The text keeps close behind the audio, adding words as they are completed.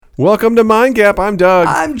Welcome to Mind Gap. I'm Doug.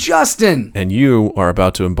 I'm Justin. And you are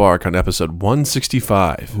about to embark on episode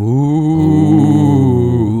 165.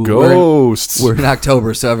 Ooh. Ghosts. We're in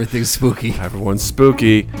October, so everything's spooky. Everyone's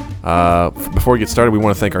spooky. Before we get started, we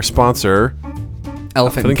want to thank our sponsor,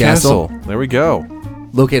 Elephant and Castle. There we go.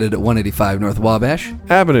 Located at 185 North Wabash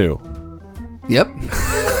Avenue. Yep.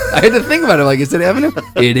 I had to think about it. Like, is it Avenue?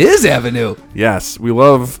 It is Avenue. Yes, we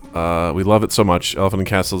love it so much. Elephant and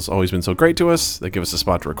Castle's always been so great to us. They give us a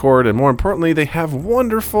spot to record, and more importantly, they have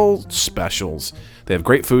wonderful specials. They have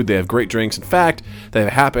great food. They have great drinks. In fact, they have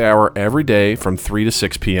a happy hour every day from 3 to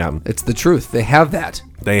 6 p.m. It's the truth. They have that.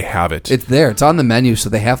 They have it. It's there. It's on the menu, so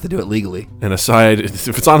they have to do it legally. And aside, if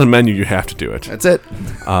it's on the menu, you have to do it. That's it.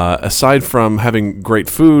 Aside from having great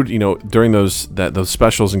food, during those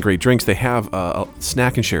specials and great drinks, they have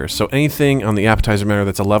snack and shares. So anything on the appetizer menu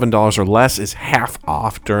that's $11 or less is half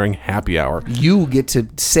off during happy hour. You get to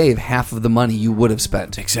save half of the money you would have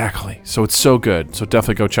spent. Exactly. So it's so good. So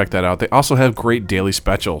definitely go check that out. They also have great daily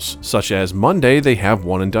specials, such as Monday, they have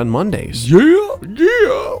One and Done Mondays. Yeah.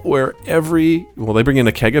 Where they bring in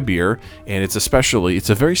a keg of beer, and it's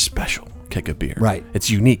a very special keg of beer. Right. It's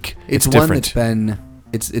unique. It's different. One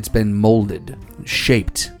that's it's been molded,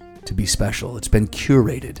 shaped to be special. It's been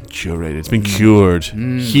curated. It's been cured,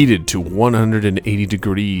 heated to 180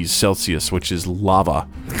 degrees Celsius, which is lava.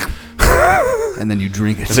 And then you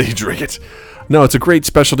drink it. And then you drink it. No, it's a great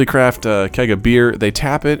specialty craft keg of beer. They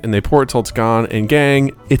tap it and they pour it till it's gone. And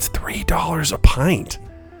gang, it's $3 a pint.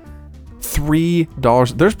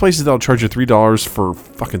 $3. There's places that'll charge you $3 for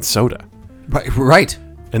fucking soda. Right.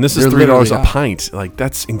 And this is $3 a pint. Like,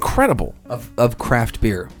 that's incredible. Of craft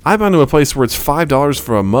beer. I've been to a place where it's $5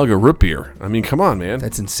 for a mug of root beer. I mean, come on, man.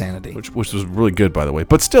 That's insanity. Which was really good, by the way.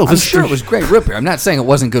 But still, I'm sure it was great root beer. I'm not saying it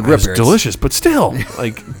wasn't good root beer. It's delicious, but still,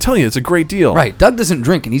 like, I'm telling you, it's a great deal. Right. Doug doesn't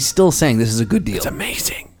drink, and he's still saying this is a good deal. It's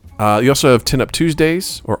amazing. You also have Tin Up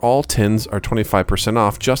Tuesdays, where all tins are 25%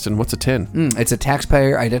 off. Justin, what's a tin? It's a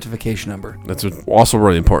taxpayer identification number. That's also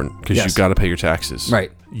really important, because Yes. you've got to pay your taxes.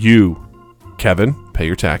 Right. You, Kevin, pay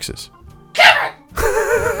your taxes. Kevin!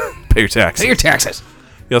 Pay your taxes. Pay your taxes.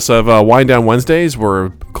 You also have Wine Down Wednesdays, where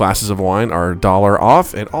glasses of wine are $1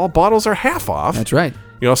 off, and all bottles are half off. That's right.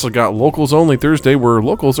 You also got Locals Only Thursday, where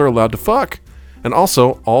locals are allowed to fuck. And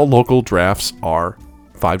also, all local drafts are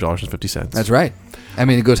 $5.50. That's right. I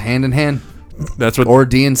mean, it goes hand in hand. That's what... Or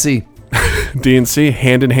DNC. DNC,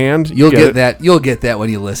 hand in hand. You'll get that. You'll get that when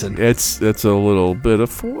you listen. It's a little bit of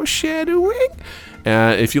foreshadowing.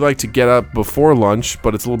 If you like to get up before lunch,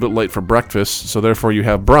 but it's a little bit late for breakfast, so therefore you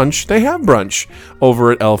have brunch, they have brunch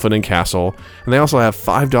over at Elephant and Castle. And they also have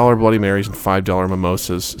 $5 Bloody Marys and $5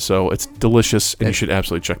 mimosas, so it's delicious, and you should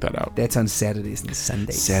absolutely check that out. That's on Saturdays and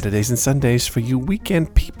Sundays. Saturdays and Sundays for you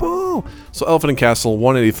weekend people. So Elephant and Castle,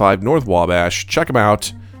 185 North Wabash. Check them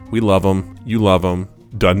out. We love them. You love them.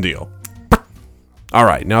 Done deal. All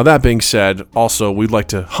right. Now, that being said, also, we'd like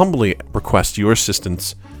to humbly request your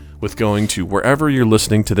assistance with going to wherever you're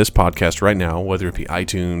listening to this podcast right now, whether it be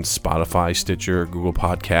iTunes, Spotify, Stitcher, Google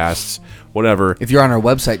Podcasts, whatever. If you're on our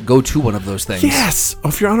website, go to one of those things. Yes.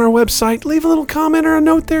 If you're on our website, leave a little comment or a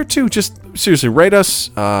note there too. Just seriously, rate us,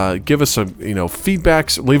 give us some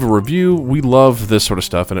feedbacks, leave a review. We love this sort of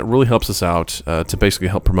stuff, and it really helps us out to basically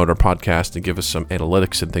help promote our podcast and give us some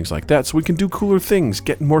analytics and things like that, so we can do cooler things,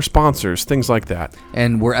 get more sponsors, things like that.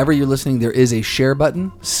 And wherever you're listening, there is a share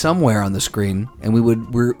button somewhere on the screen, and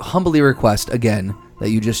we humbly request again that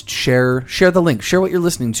you just share the link, share what you're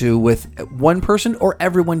listening to with one person or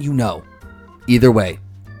everyone you know. Either way,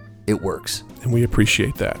 it works. And we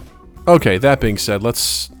appreciate that. Okay, that being said,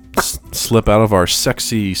 let's slip out of our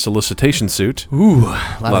sexy solicitation suit. Ooh,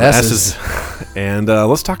 a lot of S's. And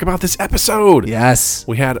let's talk about this episode. Yes.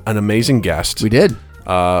 We had an amazing guest. We did.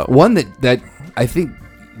 One that I think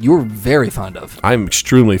you're very fond of. I'm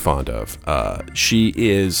extremely fond of. She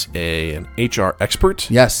is an HR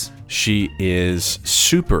expert. Yes. She is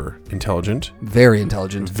super intelligent. Very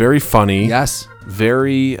intelligent. Very funny. Yes.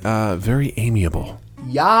 Very amiable.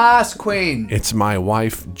 Yes, queen. It's my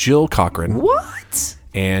wife, Jill Cochran. What?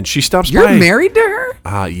 And she stops by. You're married to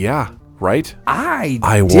her? Yeah, right? I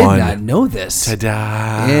won. did not know this.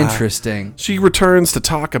 Ta-da. Interesting. She returns to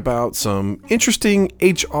talk about some interesting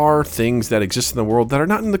HR things that exist in the world that are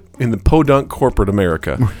not in the podunk corporate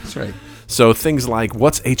America. That's right. So things like,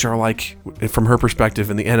 what's HR like from her perspective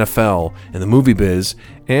in the NFL and the movie biz?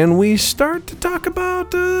 And we start to talk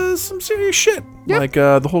about some serious shit, like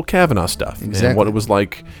the whole Kavanaugh stuff and what it was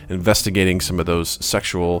like investigating some of those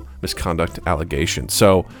sexual misconduct allegations.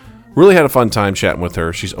 So really had a fun time chatting with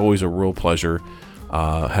her. She's always a real pleasure.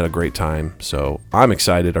 Had a great time. So I'm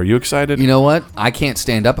excited. Are you excited? You know what? I can't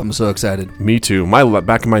stand up. I'm so excited. Me too. My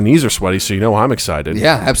back of my knees are sweaty, so you know I'm excited.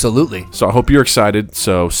 Yeah, absolutely. So I hope you're excited.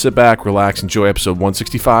 So sit back, relax, enjoy episode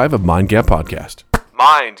 165 of Mind Gap Podcast.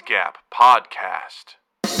 Mind Gap Podcast.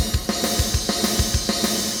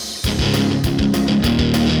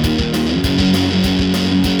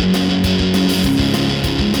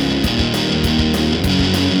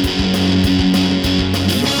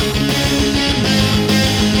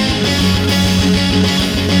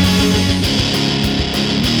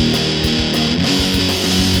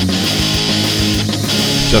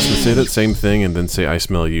 Justin, say that same thing and then say I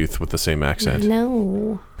smell youth with the same accent.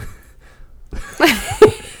 No.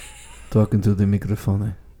 Talking to the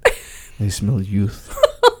microphone. I smell youth.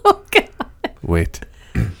 Oh, God. Wait.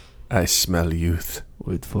 I smell youth.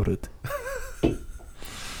 Wait for it.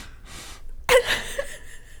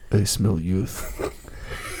 I smell youth.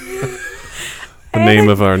 The name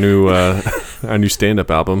of our new stand-up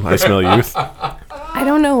album, I Smell Youth. I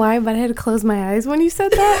don't know why, but I had to close my eyes when you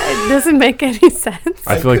said that. It doesn't make any sense.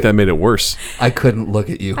 I feel like that made it worse. I couldn't look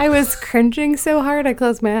at you. I was cringing so hard I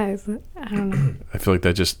closed my eyes. I don't know. I feel like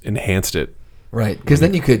that just enhanced it. Right, because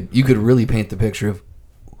then you could really paint the picture of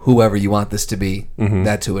whoever you want this to be. Mm-hmm.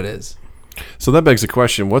 That's who it is. So that begs the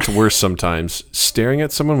question, what's worse sometimes, staring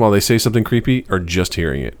at someone while they say something creepy or just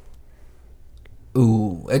hearing it?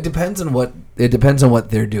 Ooh, it depends on what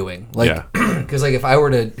they're doing. Like, because like if I were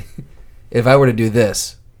to do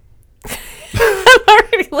this, I'm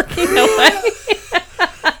already looking away.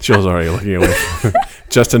 Jill's already looking away.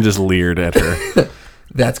 Justin just leered at her.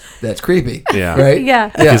 That's creepy. Yeah. Right? Yeah.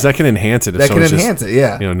 Because that can enhance it. If That can someone's enhance it,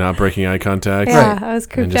 yeah. You know, not breaking eye contact. Yeah, Right. I was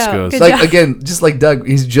And creeped just out. goes- Good Like job. again, just like Doug,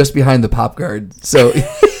 he's just behind the pop guard, so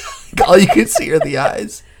all you can see are the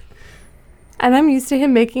eyes. And I'm used to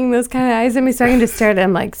him making those kind of eyes at me, so I can just stare at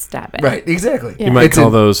him like, stop it. Right, exactly. Yeah. You might It's call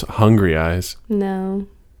a- those hungry eyes. No.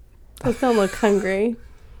 Those don't look hungry.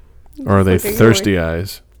 Or are they Looking thirsty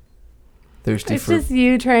eyes? Thirsty It's for. just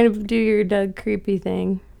you trying to do your Doug creepy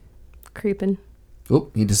thing. Creeping.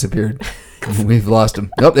 Oop, he disappeared. We've lost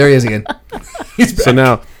him. Nope, there he is again. He's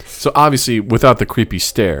back. So obviously, without the creepy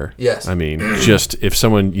stare. Yes. I mean, just if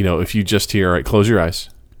someone, if you just hear, all right, close your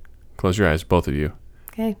eyes. Close your eyes, both of you.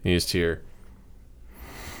 Okay. You just hear.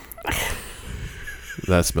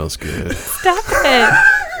 That smells good. Stop it.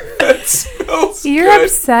 You're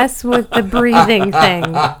obsessed with the breathing thing.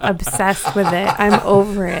 Obsessed with it. I'm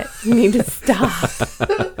over it. You need to stop.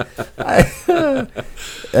 I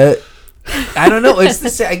don't know. It's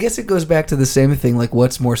the I guess it goes back to the same thing. Like,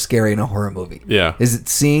 what's more scary in a horror movie? Yeah. Is it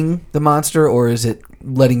seeing the monster or is it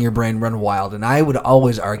letting your brain run wild? And I would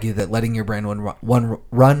always argue that letting your brain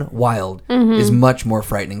run wild is much more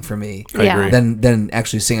frightening for me I agree. than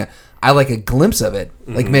actually seeing it. I like a glimpse of it.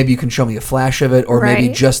 Like maybe you can show me a flash of it, or maybe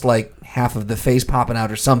Right. just like half of the face popping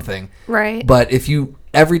out or something. Right. But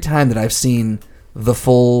every time that I've seen the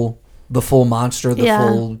full monster, the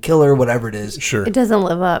full killer, whatever it is, Sure. It doesn't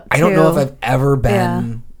live up to... I don't know if I've ever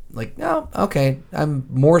been like, oh, okay, I'm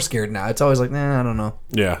more scared now. It's always like, nah, I don't know.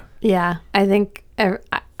 Yeah. Yeah. I think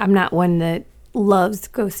I'm not one that loves to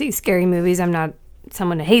go see scary movies. I'm not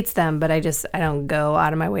someone who hates them, but I don't go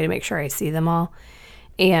out of my way to make sure I see them all.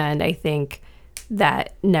 And I think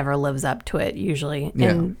that never lives up to it usually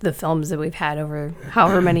in the films that we've had over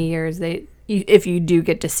however many years. If you do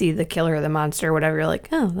get to see the killer or the monster or whatever, you're like,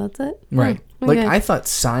 oh, that's it? Right. Oh, Like, okay. I thought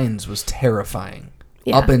Signs was terrifying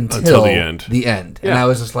Yeah. up until Until the end. And Yeah. I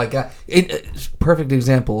was just like, it's a perfect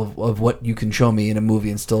example of what you can show me in a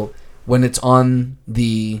movie and still, when it's on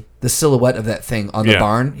the silhouette of that thing on the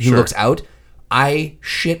barn, he sure. looks out, I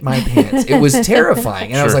shit my pants. It was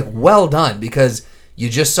terrifying. And I was Sure. like, well done, because you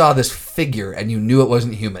just saw this figure and you knew it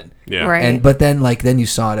wasn't human. Yeah. Right. But then you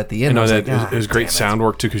saw it at the end. I know I was that like, it was great damn it. sound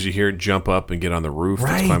work too, because you hear it jump up and get on the roof,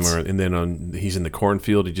 that's Right. climb around, and then he's in the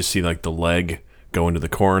cornfield. You just see like the leg go into the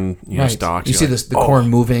corn, Right. stalks. You You're see like, the corn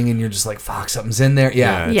moving, and you're just like, "Fuck, something's in there."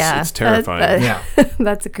 Yeah, It's terrifying. Yeah.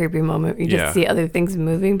 That's a creepy moment. You just Yeah. see other things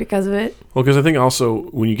moving because of it. Well, because I think also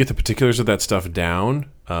when you get the particulars of that stuff down,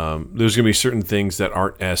 there's going to be certain things that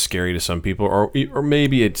aren't as scary to some people, or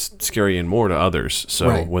maybe it's scary and more to others. So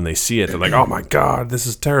Right. when they see it, they're like, "Oh my god, this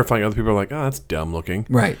is terrifying." Other people are like, "Oh, that's dumb looking."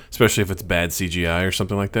 Right. Especially if it's bad CGI or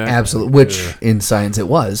something like that. Absolutely. Which in science it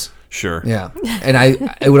was. Sure. Yeah, and I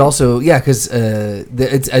would also because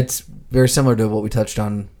it's very similar to what we touched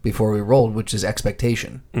on before we rolled, which is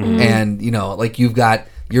expectation. And like you've got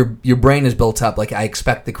your brain is built up. Like I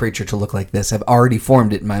expect the creature to look like this. I've already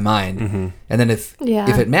formed it in my mind, and then if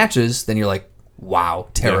it matches, then you're like, wow,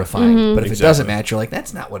 terrifying. But if it doesn't match, you're like,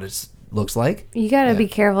 that's not what it looks like. You got to be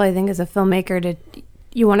careful, I think, as a filmmaker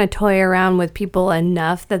to toy around with people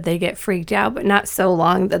enough that they get freaked out, but not so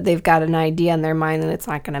long that they've got an idea in their mind that it's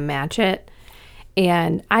not going to match it.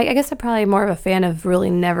 And I guess I'm probably more of a fan of really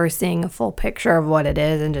never seeing a full picture of what it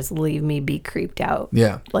is and just leave me be creeped out.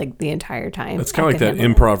 Yeah. Like the entire time. It's kind of like that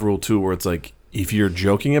improv rule too, where it's like, if you're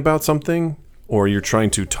joking about something or you're trying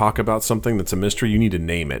to talk about something that's a mystery, you need to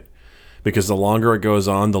name it, because the longer it goes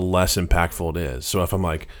on, the less impactful it is. So if I'm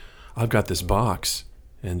like, I've got this box,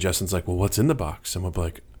 and Justin's like, well, what's in the box? And I'm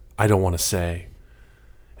like, I don't want to say.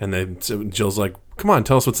 And then Jill's like, come on,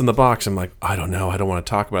 tell us what's in the box. I'm like, I don't know. I don't want to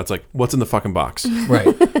talk about it. It's like, what's in the fucking box? Right.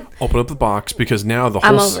 Open up the box, because now the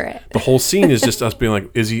I'm whole over it. the whole scene is just us being like,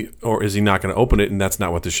 is he or is he not going to open it? And that's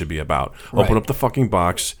not what this should be about. Right. Open up the fucking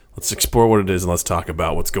box. Let's explore what it is, and let's talk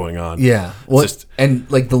about what's going on. Yeah. Well, just- and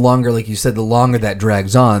like the longer, like you said, the longer that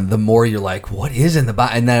drags on, the more you're like, what is in the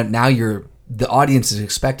box? And then now the audience is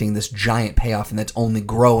expecting this giant payoff, and that's only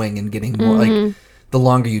growing and getting more. Like the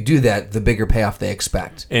longer you do that, the bigger payoff they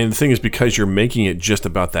expect. And the thing is, because you're making it just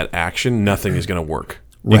about that action, nothing is going to work.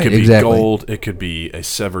 Right, it could be exactly. gold. It could be a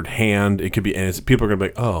severed hand. It could be, and people are going to be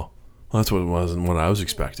like, oh, well, that's what it was and what I was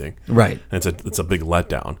expecting. Right. And it's a big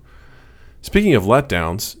letdown. Speaking of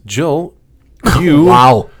letdowns, Jill, you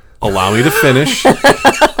Wow. allow me to finish.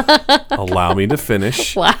 Allow me to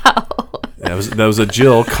finish. Wow. That was a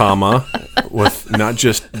Jill, comma, with not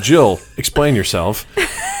just Jill. Explain yourself.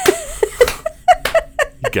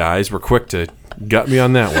 You guys were quick to gut me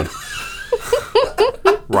on that one.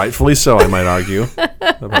 Rightfully so, I might argue.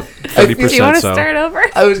 About 30% Do you want to so. start over?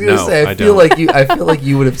 I was gonna No, say, I I feel don't. like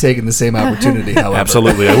you would have taken the same opportunity. However,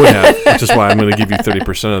 Absolutely, I would have, which is why I'm going to give you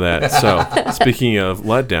 30% of that. So, speaking of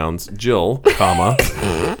letdowns, Jill, comma,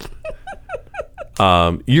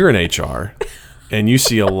 you're in HR, and you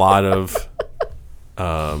see a lot of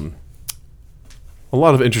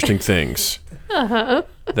interesting things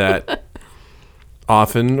that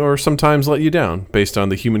often or sometimes let you down based on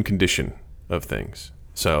the human condition of things.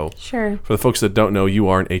 So, Sure. for the folks that don't know, you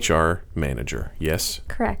are an HR manager, yes?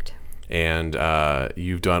 Correct. And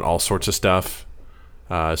you've done all sorts of stuff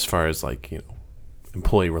as far as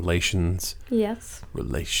employee relations. Yes.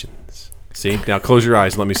 See, now close your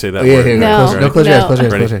eyes and let me say that Yeah, word. here, No. close your eyes, close your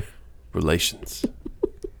eyes, Ready? close your eyes. Relations.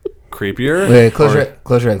 Creepier. Wait, close Or- your eyes,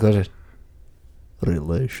 close your eyes, close your eyes.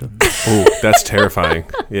 Relations. Ooh, that's terrifying.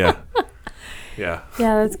 Yeah. Yeah,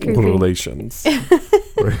 that's creepy. Relations.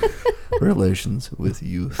 Relations with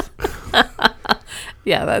youth.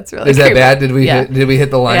 Yeah, that's really Is that creepy. bad? Did we Yeah. hit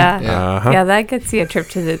the line? Yeah. Uh-huh. Yeah, that gets you a trip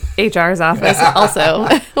to the HR's office also.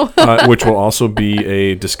 Which will also be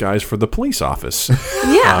a disguise for the police office.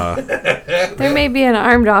 Yeah. There may be an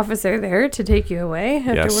armed officer there to take you away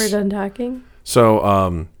after Yes. we're done talking.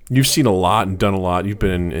 So, you've seen a lot and done a lot. You've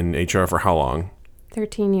been in HR for how long?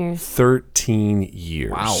 13 years. 13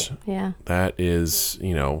 years. Wow. Yeah. That is,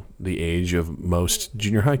 the age of most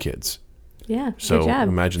junior high kids. Yeah. So good job.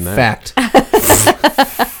 imagine that. Fact.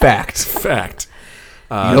 Fact. Fact.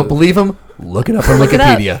 You don't believe him? Look it up on Look it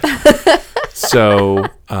up. Wikipedia. So,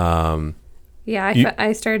 Yeah,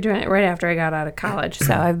 I started doing it right after I got out of college.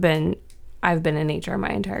 So I've been in HR my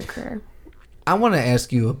entire career. I want to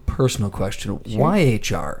ask you a personal question. Why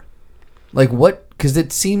HR? Like what? Because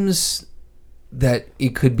it seems that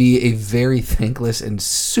it could be a very thankless and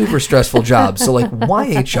super stressful job. So like, why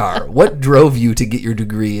HR? What drove you to get your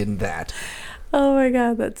degree in that? Oh my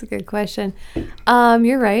God, that's a good question.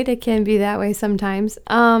 You're right. It can be that way sometimes.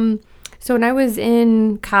 So when I was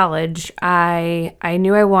in college, I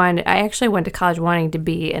knew I actually went to college wanting to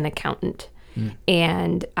be an accountant.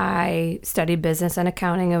 And I studied business and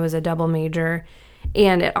accounting. It was a double major.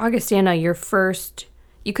 And at Augustana, you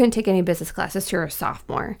couldn't take any business classes till you're a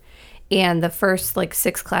sophomore. And the first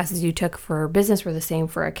 6 classes you took for business were the same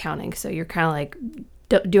for accounting. So you're kind of like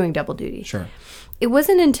doing double duty. Sure. It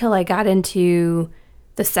wasn't until I got into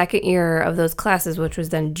the second year of those classes, which was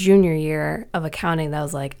then junior year of accounting, that I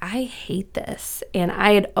was like, I hate this. And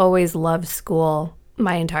I had always loved school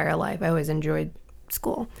my entire life. I always enjoyed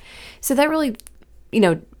school. So that really,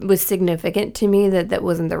 was significant to me that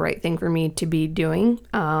wasn't the right thing for me to be doing.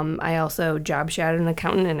 I also job shadowed an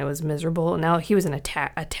accountant and it was miserable. Now he was a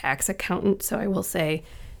tax accountant. So I will say,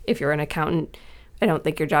 if you're an accountant, I don't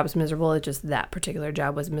think your job is miserable. It's just that particular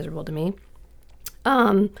job was miserable to me.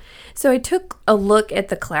 So I took a look at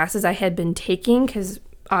the classes I had been taking because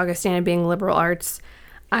Augustana being liberal arts,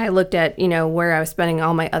 I looked at, where I was spending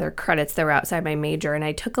all my other credits that were outside my major, and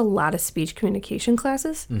I took a lot of speech communication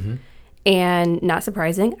classes. Mm-hmm. And not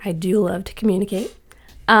surprising, I do love to communicate.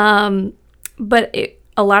 But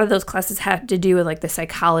a lot of those classes had to do with the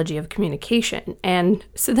psychology of communication. And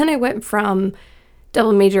so then I went from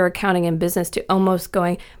double major accounting and business to almost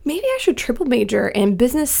going, maybe I should triple major in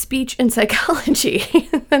business, speech, and psychology.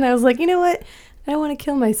 And I was like, you know what? I don't want to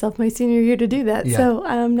kill myself my senior year to do that. Yeah. So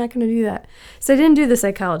I'm not going to do that. So I didn't do the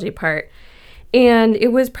psychology part. And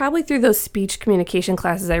it was probably through those speech communication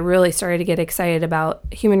classes I really started to get excited about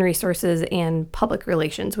human resources and public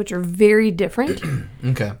relations, which are very different.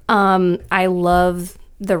 Okay. I love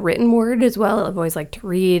the written word as well. I've always liked to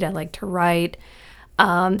read. I like to write.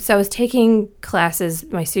 So I was taking classes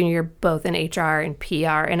my senior year, both in HR and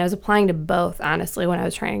PR, and I was applying to both, honestly, when I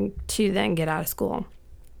was trying to then get out of school.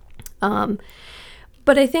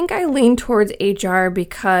 But I think I lean towards HR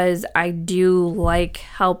because I do like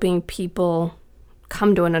helping people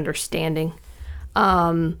come to an understanding,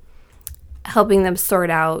 helping them sort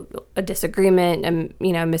out a disagreement and,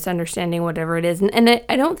 misunderstanding, whatever it is. And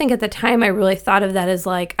I don't think at the time I really thought of that as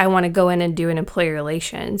like, I want to go in and do an employee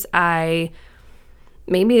relations.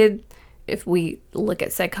 Maybe if we look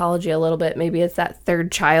at psychology a little bit, maybe it's that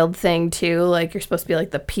third child thing too. Like you're supposed to be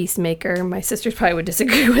like the peacemaker. My sisters probably would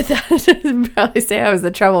disagree with that. Probably say I was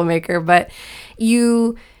the troublemaker. But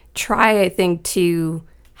you try, I think, to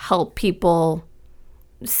help people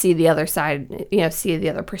see the other side, see the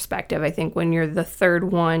other perspective. I think when you're the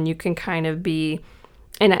third one, you can kind of be,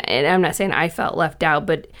 and I'm not saying I felt left out,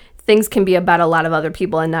 but things can be about a lot of other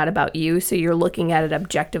people and not about you. So you're looking at it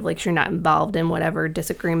objectively because you're not involved in whatever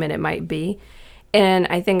disagreement it might be. And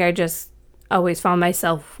I think I just always found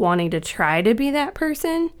myself wanting to try to be that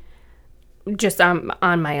person just on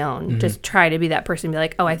my own. Mm-hmm. Just try to be that person. Be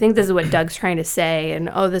like, oh, I think this is what Doug's trying to say. And,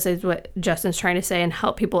 oh, this is what Justin's trying to say, and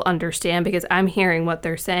help people understand because I'm hearing what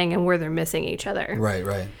they're saying and where they're missing each other.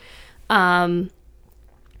 Right.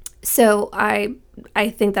 So I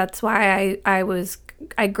think that's why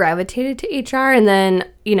I gravitated to HR, and then,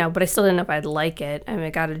 but I still didn't know if I'd like it. I mean, I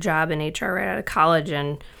got a job in HR right out of college,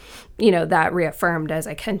 and, that reaffirmed as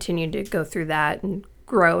I continued to go through that and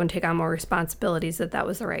grow and take on more responsibilities that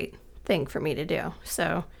was the right thing for me to do.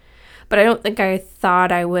 So, but I don't think I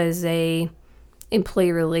thought I was a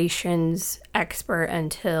employee relations expert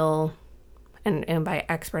until, and by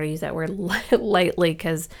expert, I use that word lightly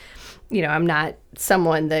because, I'm not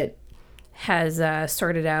someone that has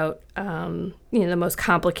sorted out, the most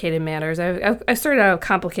complicated matters. I've sorted out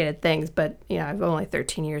complicated things, but, I've only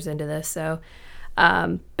 13 years into this. So,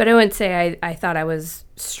 but I wouldn't say I thought I was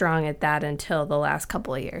strong at that until the last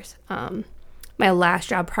couple of years. My last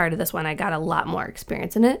job prior to this one, I got a lot more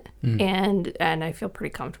experience in it, and I feel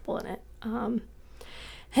pretty comfortable in it.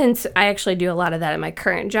 Hence, I actually do a lot of that at my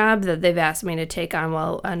current job that they've asked me to take on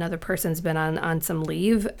while another person's been on some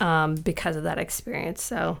leave because of that experience.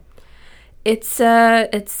 So it's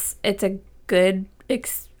a good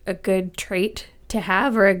trait to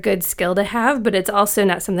have or a good skill to have, but it's also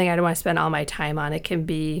not something I don't want to spend all my time on. It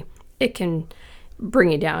can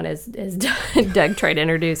bring you down, as Doug tried to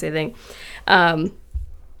introduce, I think.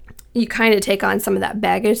 You kind of take on some of that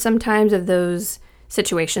baggage sometimes of those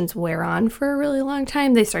situations wear on for a really long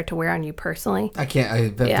time. They start to wear on you personally. I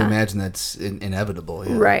have to imagine that's inevitable.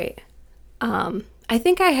 Yeah. Right. I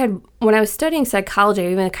think when I was studying psychology,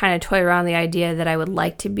 I even kind of toyed around the idea that I would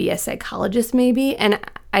like to be a psychologist maybe. And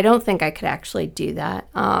I don't think I could actually do that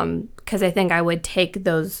because I think I would take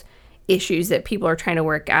those issues that people are trying to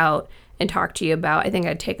work out and talk to you about. I think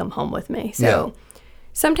I'd take them home with me. So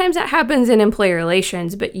sometimes that happens in employee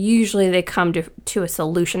relations, but usually they come to a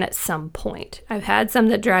solution at some point. I've had some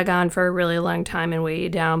that drag on for a really long time and weigh you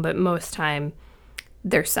down, but most time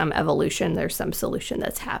there's some evolution, there's some solution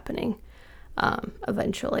that's happening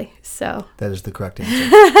eventually. So that is the correct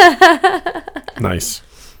answer. Nice.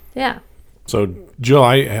 Yeah. So, Jill,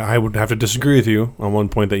 I would have to disagree with you on one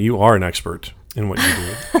point that you are an expert in what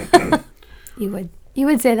you do. You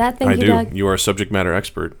would say that? Thank you, Doug. I do. You are a subject matter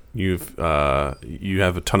expert. You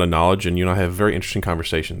have a ton of knowledge, and you and I have very interesting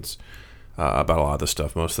conversations about a lot of this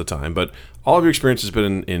stuff most of the time. But all of your experience has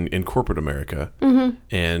been in corporate America,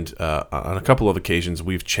 and on a couple of occasions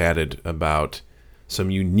we've chatted about some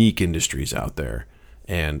unique industries out there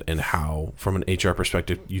and how, from an HR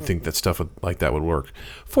perspective, you think that stuff like that would work.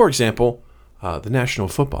 For example, the National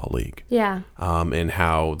Football League. Yeah. And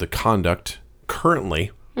how the conduct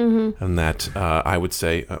currently... And that I would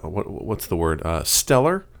say, what's the word?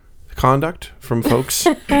 Stellar conduct from folks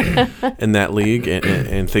in that league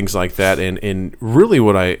and things like that. And really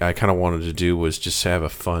what I kind of wanted to do was just have a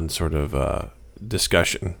fun sort of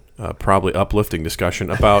discussion, probably uplifting discussion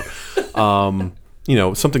about,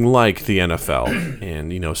 something like the NFL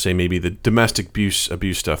and, say maybe the domestic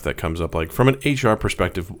abuse stuff that comes up. Like from an HR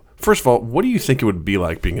perspective, first of all, what do you think it would be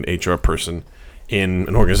like being an HR person in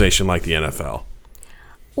an organization like the NFL?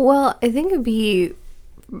 Well, I think it'd be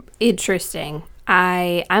interesting.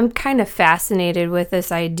 I'm kind of fascinated with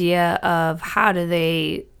this idea of how do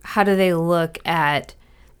they look at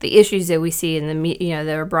the issues that we see in the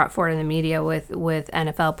that are brought forward in the media with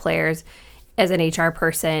NFL players. As an HR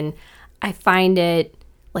person, I find it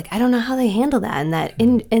like I don't know how they handle that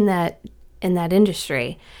in that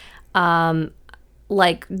industry,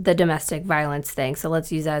 like the domestic violence thing. So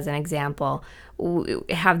let's use that as an example. We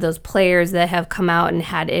have those players that have come out and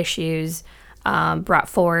had issues brought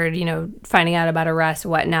forward, finding out about arrests,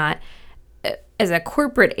 whatnot. As a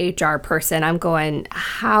corporate HR person, I'm going,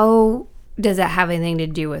 how does that have anything to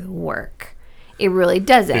do with work? It really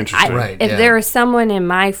doesn't. Interesting. If there is someone in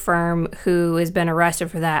my firm who has been arrested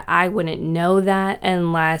for that, I wouldn't know that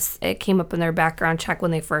unless it came up in their background check when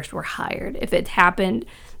they first were hired. If it happened,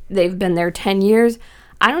 they've been there 10 years,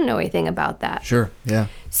 I don't know anything about that. Sure, yeah.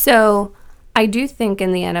 So I do think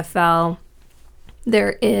in the NFL,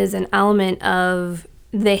 there is an element of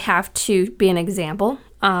they have to be an example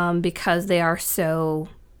because they are so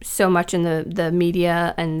much in the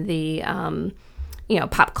media and the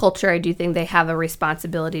pop culture. I do think they have a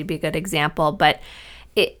responsibility to be a good example, but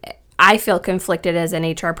I feel conflicted as an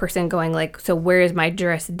HR person going like, so where is my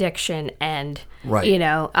jurisdiction end? Right.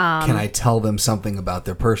 Can I tell them something about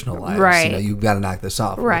their personal lives? Right. You've got to knock this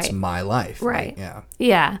off. Right. It's my life. Right. Yeah.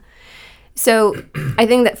 Yeah. So I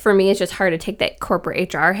think that for me, it's just hard to take that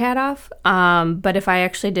corporate HR hat off. But if I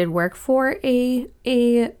actually did work for a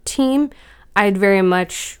team, I'd very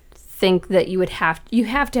much think that you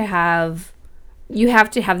have to have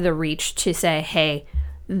the reach to say, hey,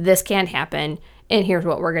 this can't happen, and here's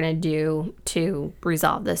what we're going to do to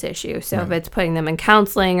resolve this issue. So if it's putting them in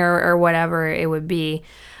counseling or whatever it would be.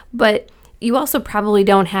 But you also probably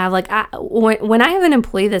don't have, like, when I have an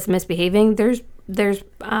employee that's misbehaving, there's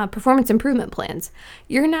performance improvement plans.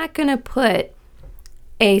 You're not going to put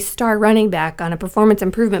a star running back on a performance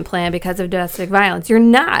improvement plan because of domestic violence. You're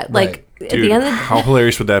not. Like, at Dude, the end of the how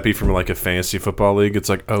hilarious would that be from like a fantasy football league? It's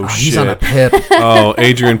like, oh, shit. He's on a PIP. Oh,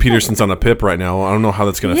 Adrian Peterson's on a PIP right now. I don't know how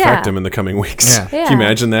that's going to affect Yeah. him in the coming weeks. Yeah. Yeah. Can you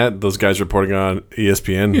imagine that? Those guys reporting on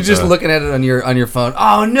ESPN. You're just looking at it on your phone.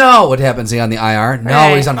 Oh no! What happens? Is he on the IR? No,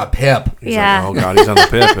 Right. he's on a PIP. He's Yeah. like, oh, God, he's on the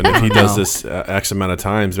PIP. And if he does No. this X amount of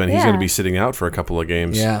times, man, he's Yeah. going to be sitting out for a couple of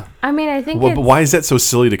games. Yeah. I mean, I think Well, but why is that so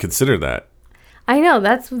silly to consider that? I know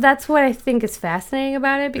that's what I think is fascinating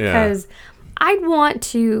about it, because I'd want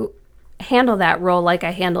to handle that role like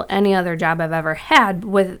I handle any other job I've ever had,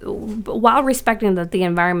 while respecting that the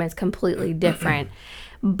environment is completely different.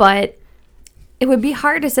 But it would be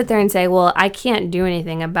hard to sit there and say, well, I can't do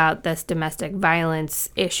anything about this domestic violence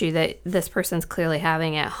issue that this person's clearly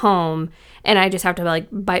having at home, and I just have to like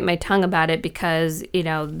bite my tongue about it because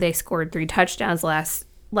they scored 3 touchdowns last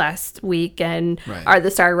week and Right. are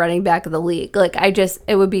the star running back of the league. Like,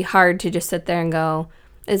 it would be hard to just sit there and go,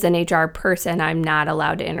 as an HR person, I'm not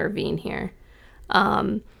allowed to intervene here.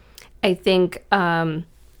 I think,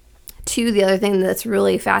 too, the other thing that's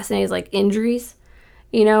really fascinating is like injuries.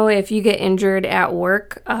 If you get injured at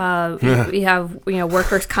work, we have,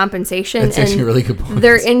 workers' compensation. That's actually a really good point.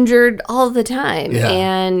 They're injured all the time Yeah.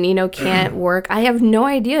 and, can't work. I have no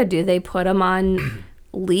idea. Do they put them on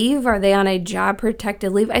leave? Are they on a job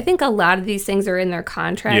protected leave? I think a lot of these things are in their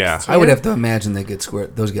contracts. Yeah. too. I would have to imagine they get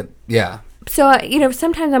squared. Those get So,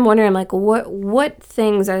 sometimes I'm wondering, like, what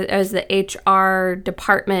things is the HR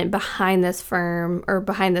department behind this firm or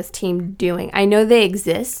behind this team doing? I know they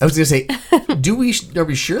exist. I was going to say, are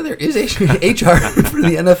we sure there is HR for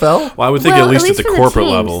the NFL? Well, I would think Well, at least at at the least for the corporate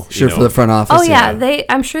teams. level. Sure, for the front office. Oh yeah,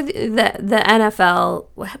 I'm sure the NFL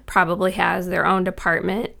probably has their own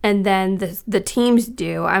department, and then the teams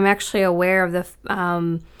do. I'm actually aware of the.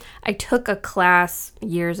 I took a class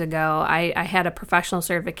years ago. I had a professional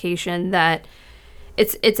certification that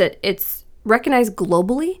it's recognized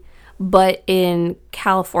globally, but in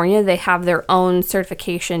California they have their own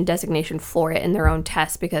certification designation for it in their own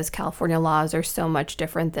test because California laws are so much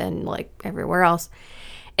different than like everywhere else.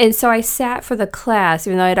 And so I sat for the class,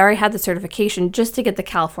 even though I'd already had the certification, just to get the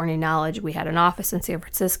California knowledge. We had an office in San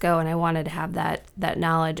Francisco, and I wanted to have that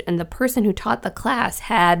knowledge. And the person who taught the class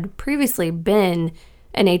had previously been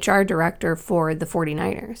an HR director for the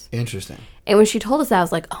 49ers. Interesting. And when she told us that, I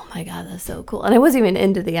was like, oh my God, that's so cool. And I wasn't even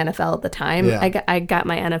into the NFL at the time. Yeah. I got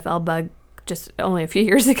my NFL bug just only a few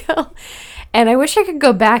years ago. And I wish I could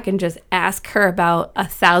go back and just ask her about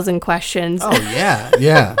 1,000 questions. Oh yeah,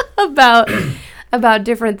 yeah. about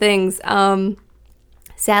different things.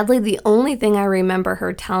 Sadly, the only thing I remember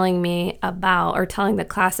her telling me about, or telling the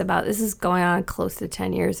class about, this is going on close to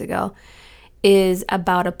 10 years ago, is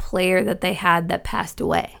about a player that they had that passed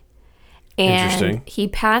away. And Interesting. he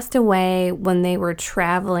passed away when they were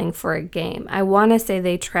traveling for a game. I want to say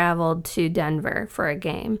they traveled to Denver for a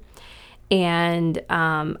game. And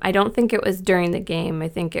I don't think it was during the game. I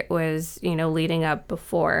think it was, leading up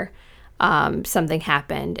before something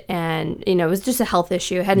happened. And, it was just a health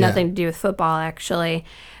issue. It had nothing to do with football, actually.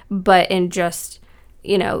 But in just,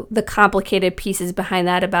 the complicated pieces behind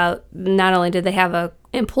that about not only did they have a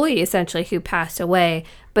employee essentially who passed away,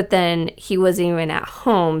 but then he wasn't even at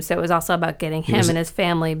home. So it was also about getting him and his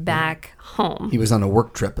family back home. He was on a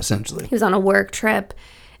work trip, essentially. He was on a work trip.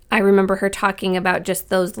 I remember her talking about just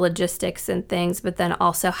those logistics and things, but then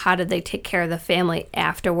also how did they take care of the family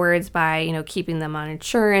afterwards by, keeping them on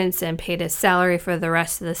insurance and paid his salary for the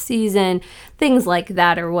rest of the season. Things like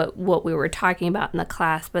that are what we were talking about in the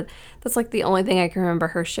class. But that's like the only thing I can remember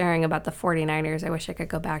her sharing about the 49ers. I wish I could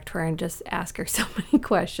go back to her and just ask her so many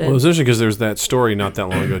questions. Well, it was interesting because there's that story not that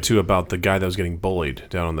long ago, too, about the guy that was getting bullied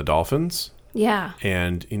down on the Dolphins. Yeah.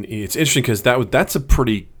 And it's interesting because that's a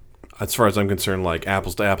pretty, as far as I'm concerned, like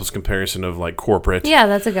apples to apples comparison of like corporate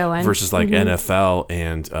that's a good one. versus like NFL.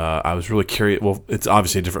 And I was really curious. Well, it's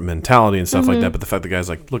obviously a different mentality and stuff like that. But the fact the guy's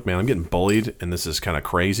like, look, man, I'm getting bullied and this is kind of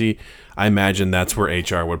crazy. I imagine that's where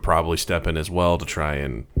HR would probably step in as well to try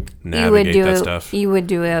and navigate that stuff. You would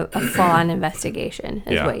do a full-on investigation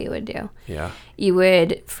is what you would do. Yeah. You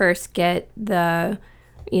would first get the,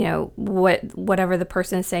 whatever the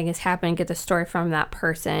person is saying is happening, get the story from that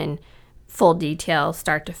person, full detail,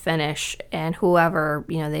 start to finish, and whoever,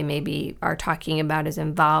 they maybe are talking about is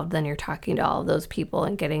involved, then you're talking to all of those people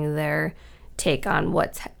and getting their take on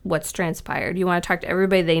what's transpired. You want to talk to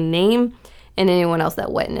everybody they name and anyone else that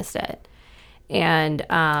witnessed it. And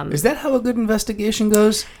is that how a good investigation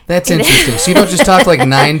goes? That's interesting. So you don't just talk to like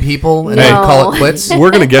 9 people and then No. call it quits?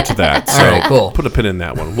 We're going to get to that. So All right, cool. Put a pin in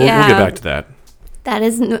that one. We'll get back to that. that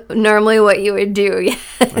is normally what you would do. Yes.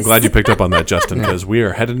 I'm glad you picked up on that, Justin, because we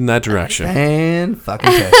are headed in that direction. And fucking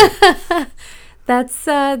tastic.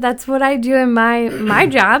 That's what I do in my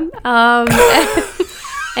job.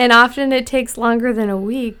 And often it takes longer than a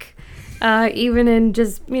week, even in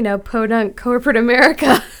just, podunk corporate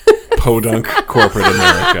America. Podunk corporate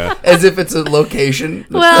America. As if it's a location.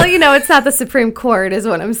 Well, it's not the Supreme Court is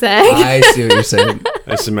what I'm saying. I see what you're saying.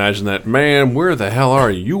 I just imagine that, man, where the hell are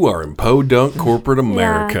you? You are in Podunk corporate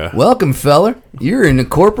America. Welcome, fella. You're in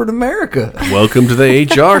corporate America. Welcome to the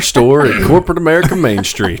HR store at Corporate America Main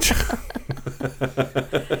Street.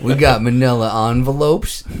 We got manila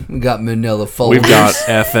envelopes. We got manila folders. We've got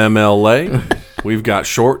FMLA. We've got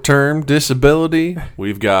short-term disability.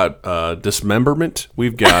 We've got dismemberment.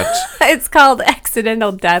 We've got... It's called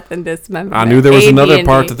accidental death and dismemberment. I knew there was another AD&D.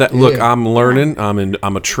 part to that. Look, Yeah. I'm learning.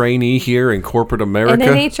 I'm a trainee here in corporate America. And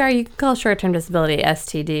in HR, you can call short-term disability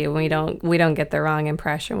STD. We don't get the wrong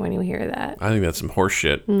impression when you hear that. I think that's some horse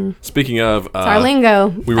shit. Speaking of... It's our lingo.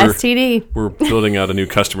 we were- STD. We're building out a new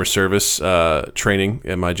customer service training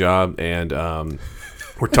at my job, and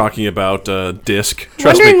we're talking about DISC.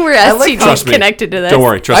 Trust Wondering me. where STD Trust is me. connected to this. Don't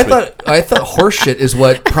worry. Trust me. I thought horseshit is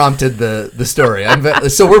what prompted the story.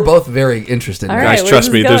 So we're both very interested in All that. right. Guys, where's trust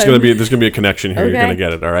this me. There's going? gonna be a connection here. You're Okay. gonna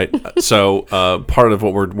get it. All right. So part of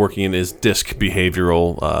what we're working in is DISC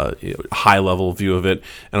behavioral, high level view of it.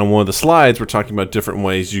 And on one of the slides, we're talking about different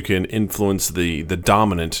ways you can influence the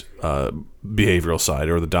dominant behavioral side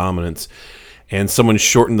or the dominance. And someone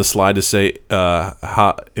shortened the slide to say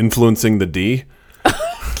influencing the D.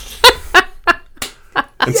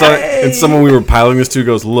 And someone we were piloting this to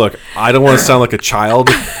goes, look, I don't want to sound like a child,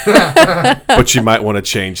 but you might want to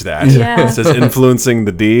change that. Yeah. It says influencing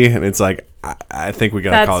the D, and it's like, I think we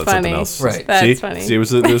got to That's call it something funny. else. Right. That's See? funny. See,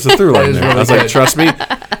 there's a through line is there. really I was like, good. trust me.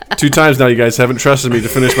 2 times now you guys haven't trusted me to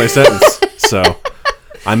finish my sentence. So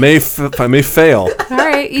I may fail. All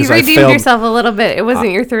right. You 'Cause I redeemed failed- yourself a little bit. It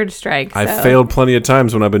wasn't your third strike. I've so. failed plenty of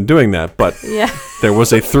times when I've been doing that, but Yeah. there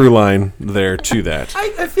was a through line there to that.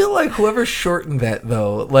 I feel like whoever shortened that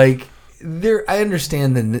though, like I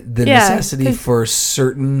understand the Yeah, necessity 'cause- for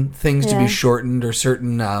certain things to Yeah. be shortened or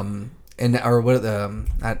certain not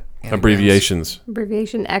anagrams. Abbreviations.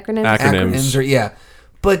 Abbreviation, acronym. Acronyms. Or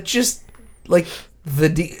but just like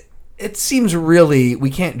it seems really we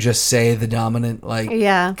can't just say the dominant. Like,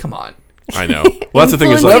 Yeah. come on, I know. Well, that's the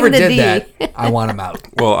thing is, Influencing like, whoever the did D. that, I want him out.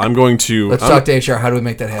 well, I'm going to. Let's talk to HR. How do we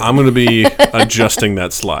make that happen? I'm going to be adjusting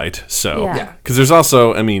that slide. So, Yeah. Yeah. because there's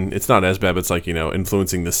also, I mean, it's not as bad, but it's like,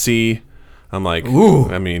 influencing the C. I'm like, Ooh.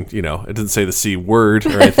 I mean, it doesn't say the C word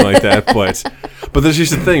or anything like that, but there's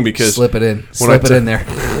just a thing because Slip it in. when I Slip it in there.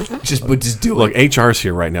 just do look, it. HR's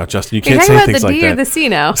here right now, Justin. You You're can't talking say about things the like D that. or the C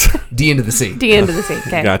now? D into the C. D into the C.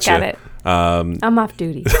 Okay. Gotcha. Got it. I'm off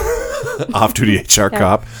duty. Off-duty HR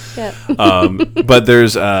cop. Yep. But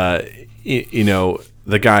there's, you know,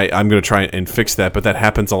 the guy, I'm going to try and fix that, but that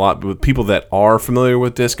happens a lot with people that are familiar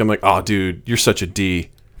with DISC. I'm like, oh, dude, you're such a D.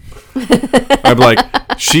 I'm like,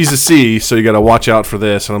 she's a C, so you got to watch out for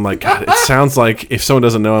this. And I'm like, God, it sounds like if someone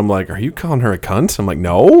doesn't know, I'm like, are you calling her a cunt? I'm like,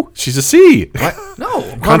 no, she's a C. What?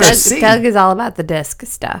 No. Doug is all about the disc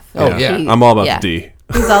stuff. Oh, yeah. I'm all about the D.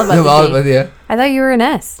 He's all about the D. Yeah. I thought you were an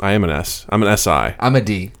S. I am an S. I'm an SI. I'm a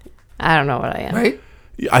D. I don't know what I am. Right?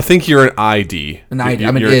 I think you're an ID. An ID.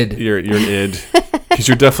 I'm an id. You're an id. Because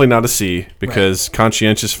you're definitely not a C. Because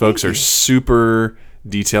conscientious folks are super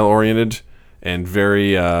detail oriented and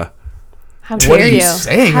very. How dare what are you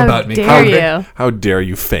saying about me? How dare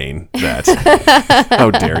you feign that?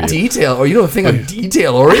 How dare you? Detail? Or you don't think I'm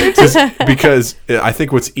detail oriented? Because I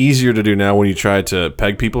think what's easier to do now when you try to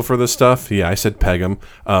peg people for this stuff. Yeah, I said peg them.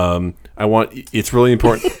 It's really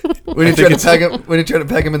important. When you try to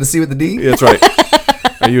peg him in the C with the D? That's right.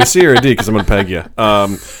 Are you a C or a D? Because I'm going to peg you.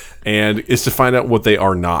 And it's to find out what they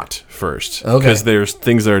are not first. Okay. Because there's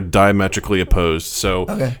things that are diametrically opposed.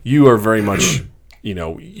 So you are very much,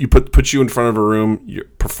 you put you in front of a room, you're a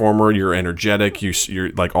performer, you're energetic,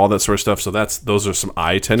 you're like all that sort of stuff. So those are some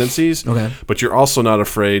I tendencies. Okay. But you're also not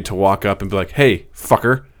afraid to walk up and be like, hey,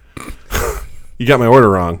 fucker, you got my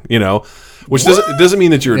order wrong, Which doesn't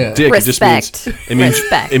mean that you're a dick. Respect. It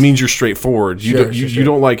just means you're straightforward. You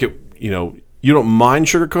don't like it. You don't mind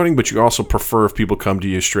sugarcoating, but you also prefer if people come to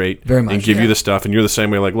you straight and give you the stuff. And you're the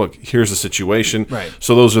same way. Like, look, here's the situation. Right.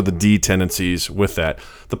 So those are the D tendencies with that.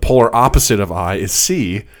 The polar opposite of I is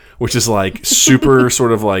C, which is like super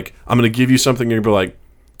sort of like I'm going to give you something. And you're gonna be like,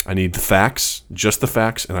 I need the facts, just the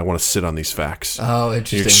facts, and I want to sit on these facts. Oh,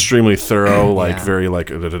 interesting. You're extremely thorough, very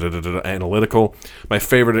analytical. My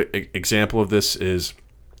favorite example of this is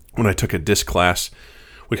when I took a DISC class.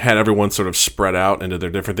 We had everyone sort of spread out into their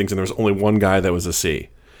different things, and there was only one guy that was a C.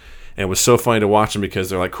 And it was so funny to watch them because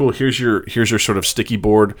they're like, cool, here's your sort of sticky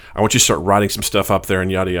board. I want you to start writing some stuff up there and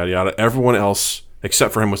yada, yada, yada. Everyone else,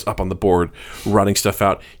 except for him, was up on the board writing stuff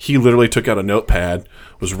out. He literally took out a notepad,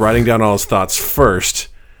 was writing down all his thoughts first,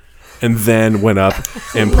 and then went up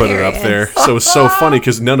and put it up there. So it was so funny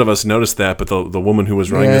because none of us noticed that, but the woman who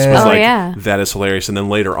was running this was that is hilarious. And then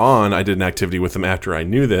later on, I did an activity with him after I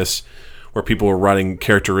knew this, where people were writing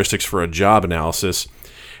characteristics for a job analysis.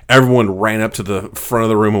 Everyone ran up to the front of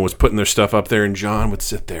the room and was putting their stuff up there, and John would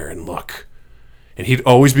sit there and look. And he'd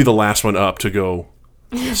always be the last one up to go,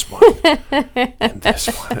 this one, and this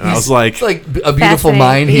one. And I was like... It's like a beautiful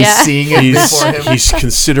mind. He's seeing it before him. He's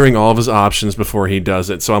considering all of his options before he does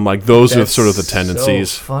it. So I'm like, those are sort of the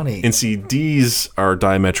tendencies. So funny. And see, D's are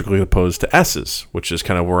diametrically opposed to S's, which is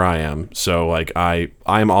kind of where I am. So like,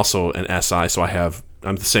 I'm also an SI, so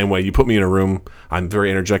I'm the same way. You put me in a room, I'm very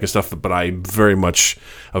energetic and stuff, but I'm very much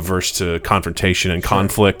averse to confrontation and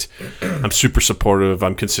conflict. I'm super supportive.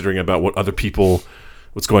 I'm considering about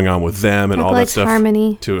what's going on with them and all that stuff.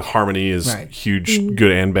 Harmony is huge,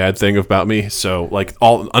 good and bad thing about me. So like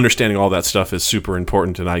understanding all that stuff is super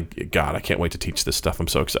important. And I can't wait to teach this stuff. I'm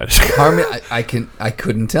so excited. Harmony, I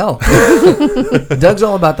couldn't tell. Doug's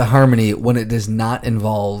all about the harmony when it does not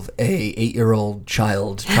involve a 8-year-old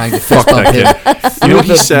child trying to fist bump him. You know what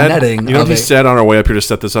he said? He said on our way up here to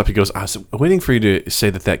set this up? He goes, I was waiting for you to say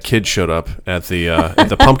that kid showed up at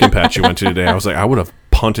the pumpkin patch you went to today. I was like, I would have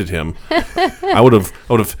punted him. I would have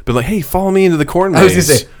been like, hey, follow me into the corn maze. I was going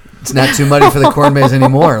to say, it's not too muddy for the corn maze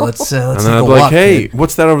anymore. Let's and then I'd be like, hey,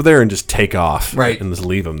 what's that over there? And just take off. Right. And just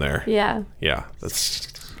leave him there. Yeah. Yeah.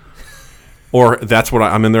 Or that's what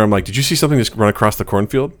I'm in there. I'm like, did you see something just run across the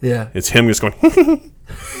cornfield? Yeah. It's him just going, fist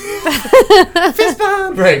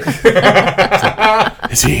bump. Right.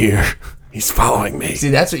 Is he here? He's following me. See,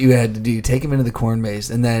 that's what you had to do. Take him into the corn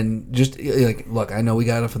maze and then just like, look, I know we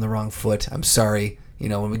got off on the wrong foot. I'm sorry.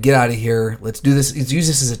 When we get out of here, let's do this. Let's use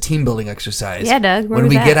this as a team building exercise. Yeah, Doug. When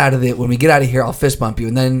we get out of here, I'll fist bump you,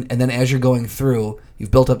 and then as you're going through, you've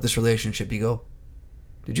built up this relationship. You go,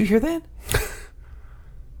 did you hear that?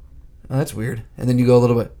 Oh, that's weird. And then you go a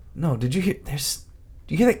little bit. No, did you hear? Do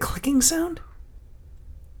you hear that clicking sound?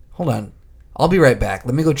 Hold on, I'll be right back.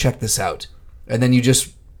 Let me go check this out. And then you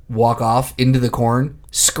just walk off into the corn,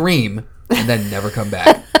 scream, and then never come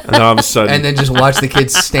back. And then all of a sudden... And then just watch the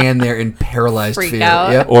kids stand there in paralyzed Freak fear.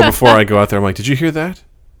 out. Yep. Or before I go out there, I'm like, did you hear that?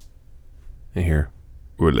 I hear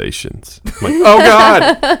relations. I'm like, oh,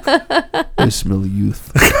 God. I smell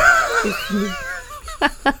youth.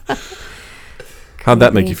 How'd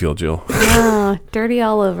that make you feel, Jill? Oh, dirty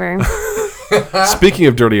all over. Speaking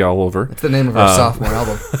of dirty all over... That's the name of our sophomore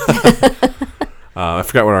album. I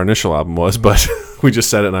forgot what our initial album was, but we just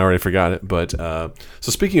said it and I already forgot it. But so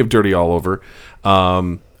speaking of dirty all over,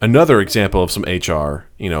 another example of some HR,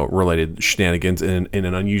 related shenanigans in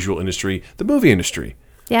an unusual industry, the movie industry.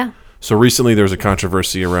 Yeah. So recently there was a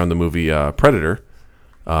controversy around the movie Predator.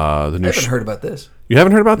 I haven't heard about this. You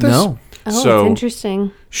haven't heard about this? No. Oh, So it's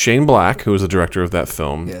interesting. Shane Black, who was the director of that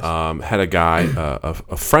film, Yes. had a guy,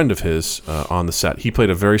 a friend of his, on the set. He played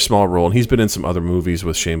a very small role, and he's been in some other movies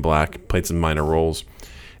with Shane Black, played some minor roles.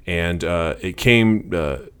 And it came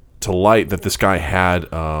to light that this guy had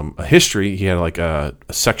a history. He had like a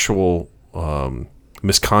sexual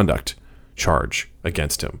misconduct charge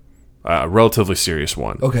against him, a relatively serious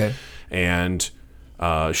one. Okay. And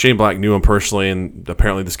Shane Black knew him personally, and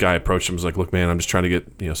apparently this guy approached him and was like, look, man, I'm just trying to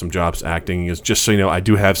get some jobs acting. He goes, just so you know, I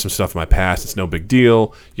do have some stuff in my past. It's no big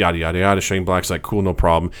deal, yada, yada, yada. Shane Black's like, cool, no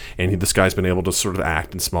problem. And this guy's been able to sort of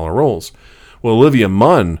act in smaller roles. Well, Olivia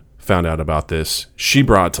Munn found out about this. She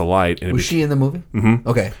brought it to light. And Was she in the movie? Mm-hmm.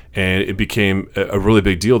 Okay. And it became a really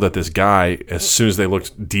big deal that this guy, as soon as they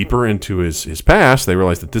looked deeper into his past, they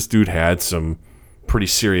realized that this dude had some pretty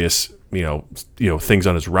serious, things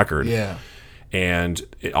on his record. Yeah. And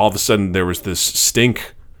all of a sudden, there was this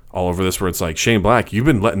stink all over this where it's like, Shane Black, you've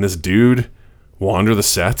been letting this dude wander the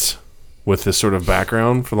sets with this sort of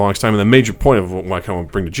background for the longest time. And the major point of what I kind of want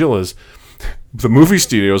to bring to Jill is the movie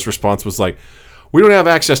studio's response was like, we don't have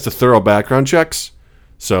access to thorough background checks.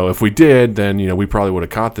 So if we did, then, we probably would have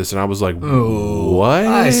caught this. And I was like, what?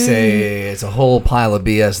 I say it's a whole pile of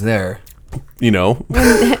BS there. We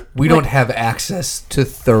don't have access to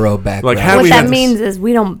thorough background. Like, how do What we that have means is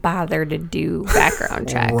we don't bother to do background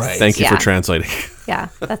checks. Right. Thank you Yeah. for translating. Yeah,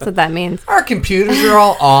 that's what that means. Our computers are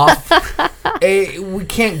all off. We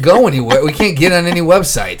can't go anywhere. We can't get on any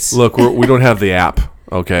websites. Look, we don't have the app,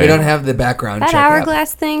 okay? We don't have the background That check app.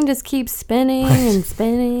 hourglass thing just keeps spinning and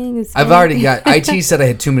spinning and spinning. I've already got... IT said I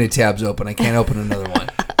had too many tabs open. I can't open another one.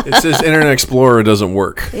 It says Internet Explorer doesn't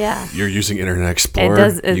work. Yeah. You're using Internet It Explorer,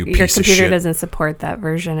 does. you Your piece of computer shit. doesn't support that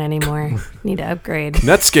version anymore. Need to upgrade.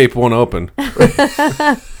 Netscape won't open.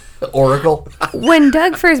 Oracle. When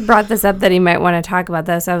Doug first brought this up that he might want to talk about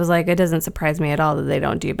this, I was like, it doesn't surprise me at all that they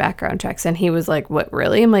don't do background checks. And he was like, what,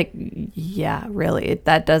 really? I'm like, yeah, really.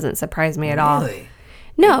 That doesn't surprise me at all. Really?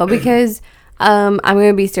 No, because I'm going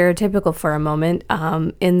to be stereotypical for a moment.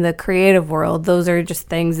 In the creative world, those are just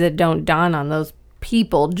things that don't dawn on those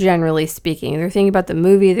people, generally speaking. They're thinking about the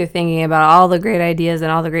movie. They're thinking about all the great ideas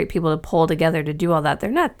and all the great people to pull together to do all that.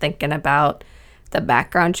 They're not thinking about the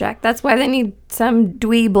background check. That's why they need some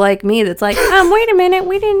dweeb like me that's like, wait a minute,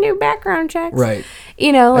 we didn't do background checks. Right. I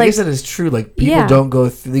I guess that is true. Like, people Yeah. don't go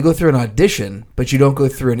through... They go through an audition, but you don't go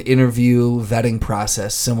through an interview vetting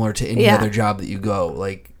process similar to any Yeah. other job that you go.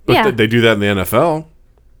 Like... But Yeah. they do that in the NFL.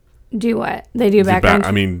 Do what? They do background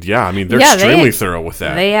checks. They're Yeah, extremely thorough with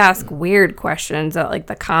that. They ask weird questions at like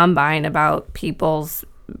the combine about people's,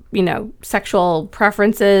 sexual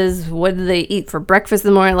preferences. What do they eat for breakfast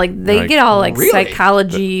in the morning? Like they Like, get all like really?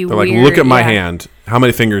 psychology. They're like, weird, look at my yeah. hand. How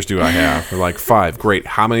many fingers do I have? They're like, 5. Great.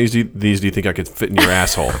 How many of these do you think I could fit in your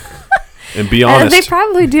asshole? And be honest. They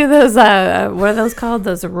probably do those. What are those called?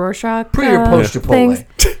 Those Rorschach Pre or post Chipotle?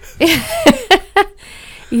 things.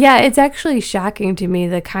 Yeah, it's actually shocking to me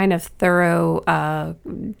the kind of thorough,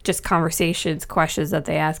 just conversations, questions that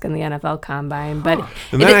they ask in the NFL Combine. But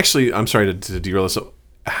and that actually, I'm sorry to derail this.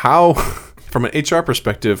 How, from an HR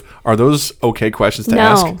perspective, are those okay questions to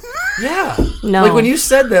ask? no, Yeah. No. Like, when you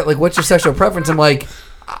said that, like, what's your sexual preference? I'm like,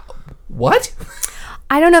 what?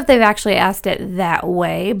 I don't know if they've actually asked it that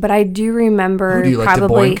way, but I do remember Who do you like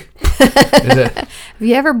probably. to boink? Is it... Have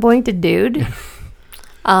you ever boinked a dude?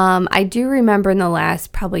 I do remember in the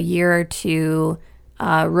last probably year or two,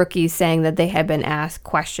 rookies saying that they had been asked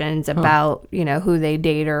questions about, who they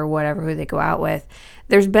date or whatever, who they go out with.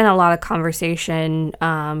 There's been a lot of conversation,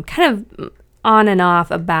 kind of on and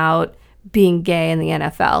off about being gay in the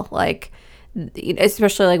NFL. Like,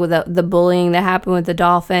 especially like with the bullying that happened with the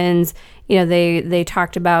Dolphins, they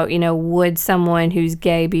talked about, would someone who's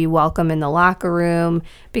gay be welcome in the locker room,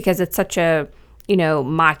 because it's such a,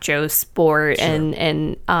 macho sport. Sure.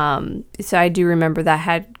 And so I do remember that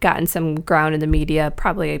had gotten some ground in the media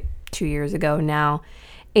probably 2 years ago now.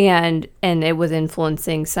 And it was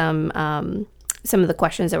influencing some of the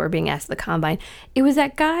questions that were being asked at the combine. It was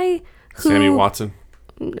that guy who... Sammy Watson?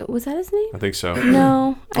 Was that his name? I think so.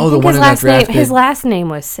 No. Oh, the one his in that last draft name, his pick? last name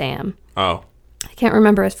was Sam. Oh. I can't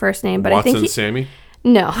remember his first name, but Watson I think Sammy?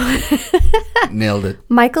 No. Nailed it.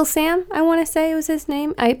 Michael Sam, I want to say was his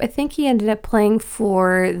name. I think he ended up playing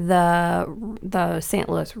for the St.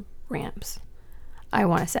 Louis Rams. I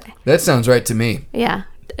want to say. That sounds right to me. Yeah.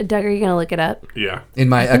 Doug, are you going to look it up? Yeah. In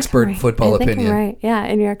my expert Right. football I think I'm opinion. right. Yeah,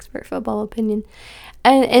 in your expert football opinion.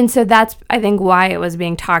 And so that's, I think, why it was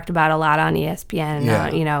being talked about a lot on ESPN,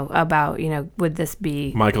 Yeah. about, would this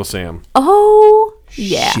be... Michael Sam. Oh,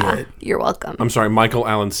 yeah. Shit. You're welcome. I'm sorry, Michael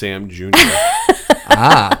Allen Sam Jr.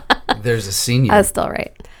 There's a senior. That's still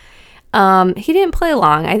right. He didn't play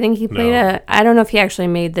long. I think he played I don't know if he actually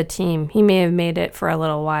made the team. He may have made it for a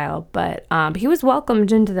little while, but he was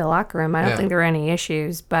welcomed into the locker room. I don't think there were any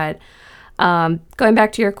issues, but going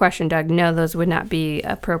back to your question, Doug, no, those would not be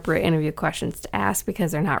appropriate interview questions to ask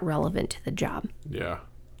because they're not relevant to the job. Yeah.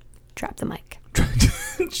 Drop the mic.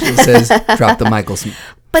 She says, drop the Michelson.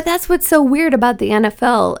 But that's what's so weird about the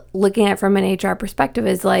NFL, looking at it from an HR perspective,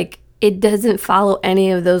 is like it doesn't follow any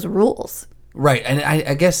of those rules. Right. And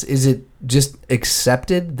I guess, is it just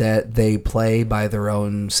accepted that they play by their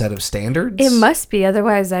own set of standards? It must be.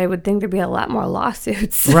 Otherwise, I would think there'd be a lot more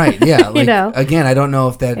lawsuits. Right. Yeah. Like, You know? Again, I don't know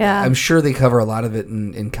if that, Yeah. I'm sure they cover a lot of it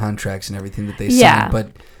in contracts and everything that they sign, Yeah.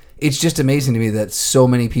 but it's just amazing to me that so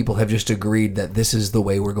many people have just agreed that this is the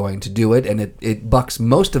way we're going to do it. And it bucks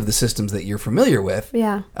most of the systems that you're familiar with.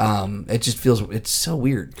 Yeah. It just feels, it's so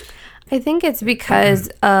weird. I think it's because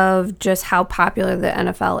of just how popular the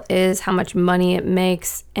NFL is, how much money it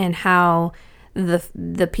makes, and how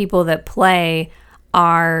the people that play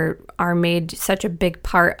are made such a big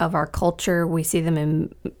part of our culture. We see them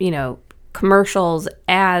in commercials,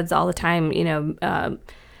 ads all the time.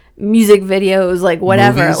 Music videos, like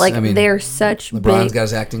whatever. Movies, like I mean, they're such LeBron's big. got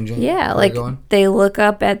his acting gene. Yeah, like they look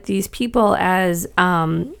up at these people as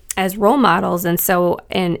role models, and so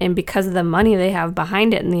and because of the money they have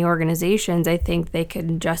behind it in the organizations, I think they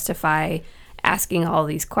can justify asking all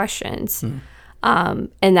these questions. And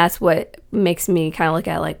that's what makes me kind of look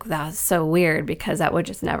at it like, that's so weird, because that would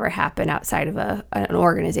just never happen outside of an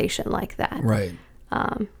organization like that. Right.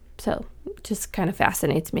 So it just kind of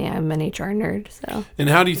fascinates me. I'm an HR nerd, so. And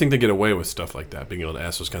how do you think they get away with stuff like that, being able to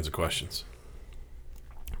ask those kinds of questions?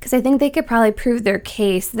 Because I think they could probably prove their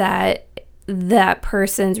case that that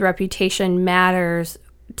person's reputation matters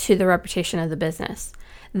to the reputation of the business.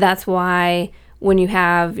 That's why when you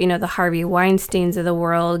have, the Harvey Weinsteins of the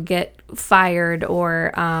world get fired,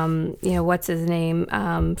 or, what's his name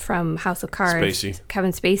from House of Cards? Spacey.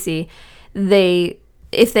 Kevin Spacey,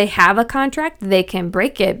 if they have a contract, they can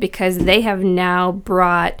break it because they have now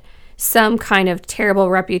brought some kind of terrible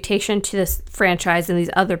reputation to this franchise and these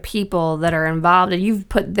other people that are involved, and you've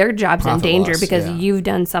put their jobs Profit in danger loss, because yeah. you've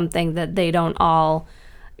done something that they don't all,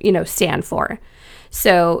 stand for.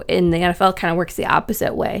 So in the NFL, it kind of works the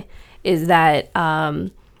opposite way, is that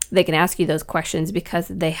they can ask you those questions because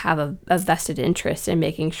they have a vested interest in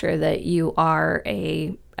making sure that you are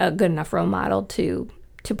a good enough role model to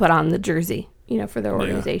put on the jersey, for their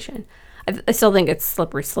organization. I still think it's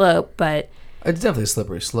slippery slope, but It's definitely a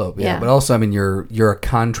slippery slope, yeah. Yeah. But also, I mean, you're a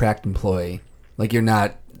contract employee. Like, you're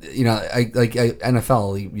not,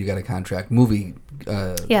 NFL, you got a contract. Movie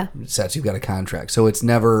sets, you've got a contract. So it's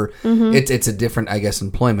never, it's a different, I guess,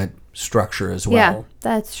 employment structure as well. yeah,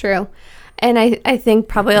 that's true. And I think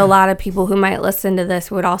probably a lot of people who might listen to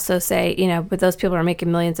this would also say, but those people are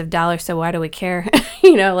making millions of dollars, so why do we care?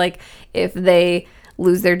 Like if they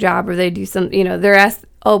lose their job or they do some, they're asked,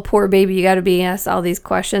 oh, poor baby, you got to be asked all these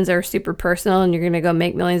questions that are super personal and you're going to go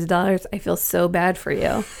make millions of dollars. I feel so bad for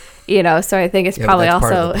you. So I think it's Yeah, probably but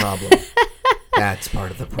that's also... part of the problem. That's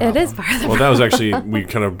part of the problem. It is part of the Well, that was actually, we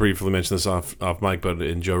kind of briefly mentioned this off mic, but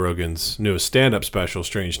in Joe Rogan's newest stand-up special,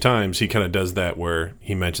 Strange Times, he kind of does that where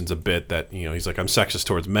he mentions a bit that, he's like, I'm sexist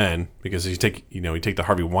towards men because you take the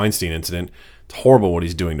Harvey Weinstein incident. It's horrible what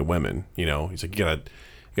he's doing to women. He's like, you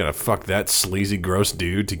gotta fuck that sleazy, gross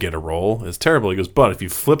dude to get a role. It's terrible. He goes, but if you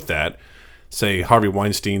flip that, say Harvey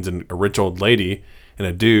Weinstein's a rich old lady and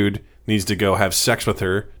a dude needs to go have sex with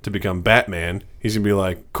her to become Batman, he's gonna be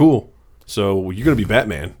like, cool. So you're going to be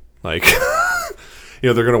Batman. Like,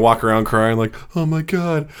 they're going to walk around crying like, oh my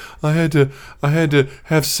God, I had to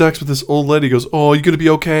have sex with this old lady. He goes, oh, you going to be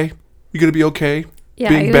okay? You going to be okay he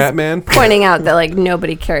being was Batman? pointing out that, like,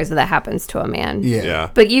 nobody cares that happens to a man. Yeah.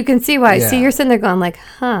 Yeah. But you can see why. Yeah. See, you're sitting there going like,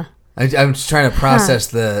 huh. I'm just trying to process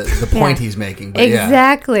the point Yeah. he's making. But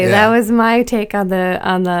Exactly. Yeah. That was my take on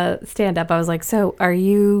the stand-up. I was like, so are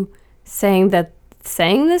you saying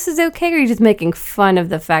this is okay, or are you just making fun of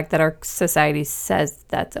the fact that our society says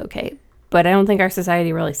that's okay? But I don't think our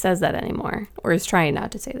society really says that anymore, or is trying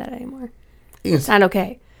not to say that anymore. It's not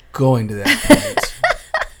okay. Going to that point.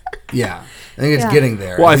 Yeah. I think it's Yeah. getting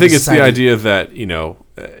there. Well, I think it's the society- idea that,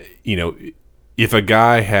 if a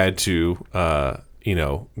guy had to,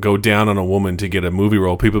 go down on a woman to get a movie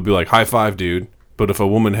role, people would be like, high five, dude. But if a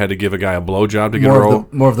woman had to give a guy a blowjob to get a more role,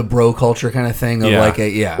 of the more of the bro culture kind of thing of Yeah. like a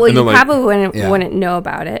yeah. Well, And you then, like- probably Yeah. wouldn't know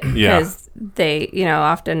about it Yeah. because they,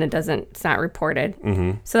 often it's not reported.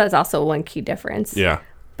 Mm-hmm. So that's also one key difference. yeah.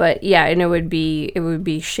 But yeah, and it would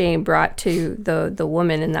be shame brought to the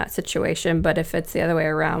woman in that situation. But if it's the other way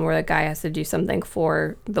around, where the guy has to do something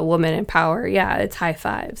for the woman in power, yeah, it's high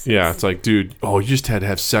fives. Yeah, it's like, dude, you just had to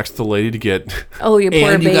have sex with the lady to get, Oh, you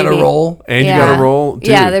poor and baby. you got to roll. and you got to roll. Dude.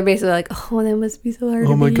 Yeah, they're basically like, oh, that must be so hard.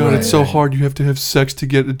 Oh to my be god, you." it's so hard. You have to have sex to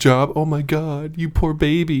get a job. Oh my god, you poor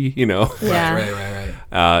baby. Yeah. Right.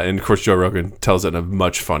 And of course, Joe Rogan tells it in a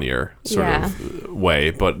much funnier sort of way.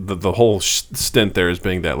 But the whole stint there is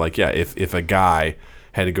being that, like, yeah, if a guy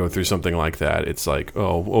had to go through something like that, it's like,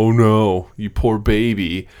 oh no, you poor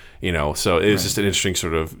baby. So it was just an interesting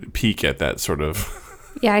sort of peek at that sort of.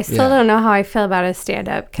 Yeah, I still don't know how I feel about his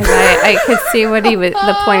stand-up because I could see what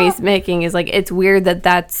the point he's making is like, it's weird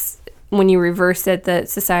that's when you reverse it, that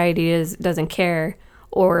society doesn't care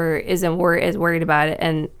or isn't as worried about it,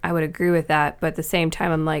 and I would agree with that. But at the same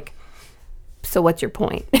time, I'm like, so what's your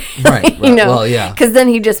point? Right. Well, yeah. Because then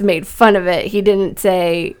he just made fun of it. He didn't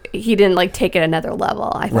like take it another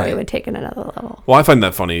level. I thought Right. he would take it another level. Well, I find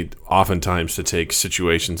that funny oftentimes to take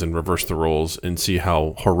situations and reverse the roles and see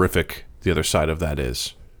how horrific the other side of that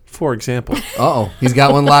is. For example, He's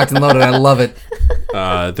got one locked and loaded. I love it.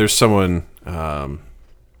 there's someone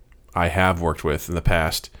I have worked with in the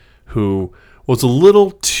past who was a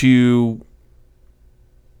little too,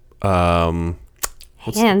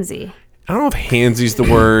 Handsy. I don't know if handsy's the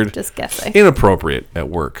word, Just guessing. inappropriate at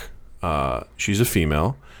work. She's a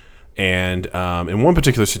female, and in one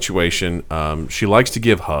particular situation, she likes to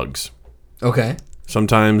give hugs. Okay.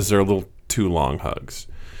 Sometimes they're a little too long hugs.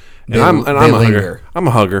 And They- I'm they a hugger. linger. I'm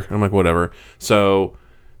a hugger. I'm like, whatever. So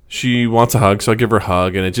she wants a hug, so I give her a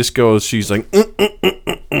hug, and it just goes, she's like,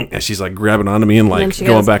 and she's like grabbing onto me and then like she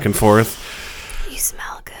going goes, back and forth. You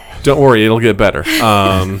smell good. Don't worry, it'll get better.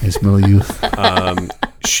 I smell you.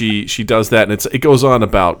 She does that, and it goes on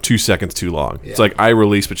about 2 seconds too long. It's like I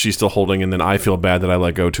release, but she's still holding, and then I feel bad that I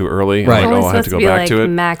let go too early. Right. I'm like, Only I have supposed to to go be back like to it.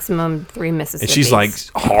 maximum 3 Mississippis. And she's like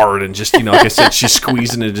hard and just, like I said, she's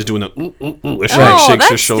squeezing it, just doing the ooh, ooh, ooh, as she like Oh, shakes her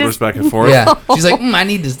that's shoulders just- back and forth. Yeah. She's like, I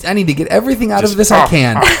need to get everything out of this I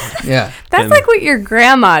can. Yeah. That's like what your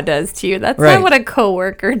grandma does to you. That's Right. not what a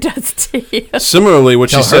coworker does to you. Similarly,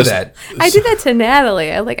 what Tell she her says, that. I do that to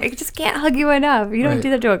Natalie. I just can't hug you enough. You don't Right.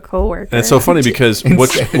 do that to a coworker. and it's so funny because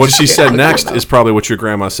what she said next is probably what your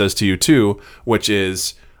grandma says to you too, which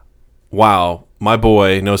is, wow, my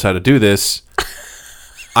boy knows how to do this.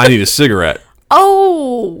 I need a cigarette.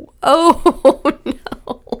 Oh no.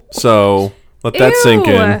 So let that sink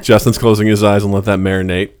Ew. in. Justin's closing his eyes and let that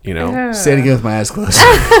marinate, Say it again with my eyes closed.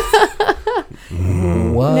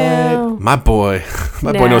 What? No. My boy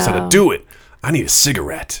knows how to No. do it. I need a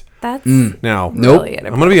cigarette. That's Now, Nope. really I'm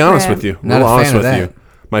going to be honest with you. Not I'm a fan honest of with that. you.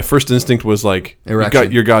 My first instinct was like,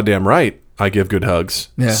 Erection. you're goddamn right. I give good hugs.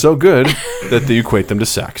 Yeah. So good that they equate them to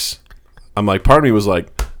sex. I'm like, part of me was like,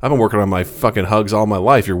 I've been working on my fucking hugs all my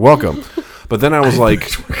life. You're welcome. But then I was like,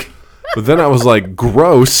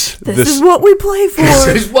 gross. This is what we play for. This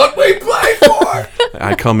is what we play for.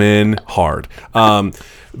 I come in hard.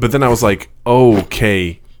 But then I was like,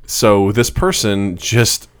 okay, so this person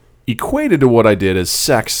just equated to what I did as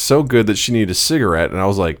sex so good that she needed a cigarette. And I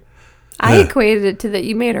was like, I equated it to that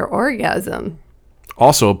you made her orgasm.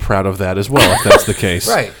 also proud of that as well, if that's the case.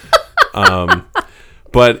 Right.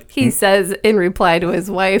 But He says in reply to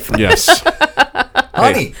his wife. yes.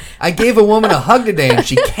 Honey, I gave a woman a hug today and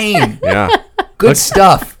she came. Yeah. Good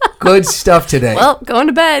stuff. Good stuff today. Well, going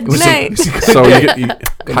to bed. Good night. So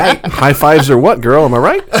high fives or what, girl? Am I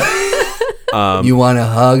right? You want a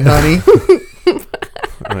hug, honey?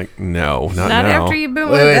 I'm like, no, not Not now. after you've been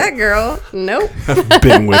Wait, with wait. that girl. Nope.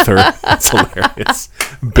 Been with her. That's hilarious.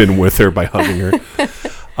 Been with her by hugging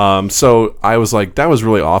her. So I was like, that was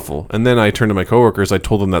really awful. And then I turned to my coworkers. I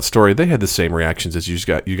told them that story. They had the same reactions as you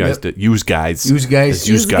guys Yep. did. You guys Yous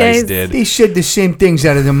guys. did. They said the same things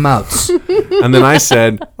out of their mouths. And then I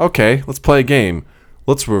said, okay, let's play a game.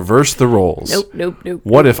 Let's reverse the roles. Nope.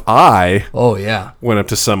 What if I Oh, yeah. went up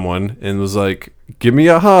to someone and was like, give me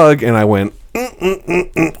a hug, and I went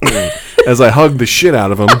as I hugged the shit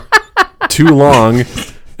out of them too long,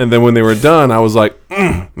 and then when they were done I was like,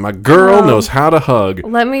 my girl knows how to hug.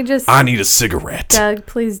 Let me just. I need a cigarette. Doug,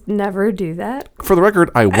 please never do that. For the record,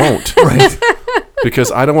 I won't. Right.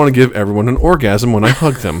 Because I don't want to give everyone an orgasm when I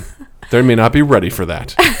hug them. They may not be ready for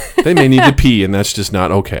that. They may need to pee, and that's just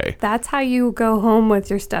not okay. That's how you go home with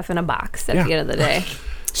your stuff in a box at the end of the day.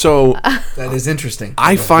 So That is interesting.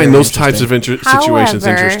 I That's find very those types of situations However,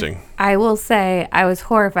 interesting. I will say I was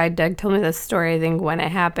horrified. Doug told me this story. I think when it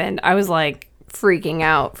happened, I was like freaking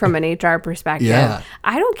out from an HR perspective. Yeah.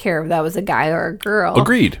 I don't care if that was a guy or a girl.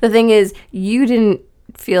 Agreed. The thing is, you didn't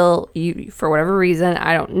feel, you for whatever reason,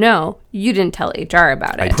 I don't know, you didn't tell HR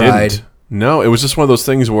about it. I Pride. didn't. No, it was just one of those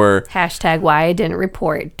things where Hashtag why I didn't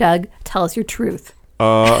report. Doug, tell us your truth.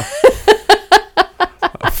 I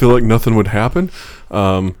feel like nothing would happen.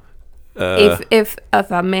 If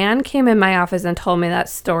a man came in my office and told me that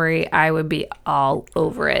story, I would be all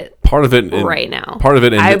over it Part of it right now. Part of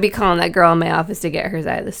it, I would be calling that girl in my office to get her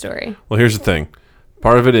side of the story. well, here's the thing.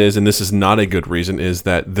 Part of it is, and this is not a good reason, is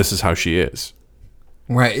that this is how she is,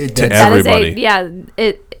 Right. That is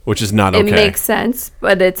everybody. Which is not okay. It makes sense,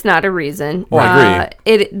 but it's not a reason. Oh, I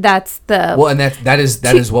agree. That's the well, and that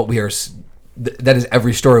is what we are. That is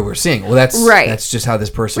every story we're seeing. Well, that's right. That's just how this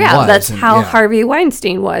person yeah. was. That's and, how yeah. Harvey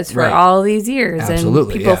Weinstein was for Right. all these years,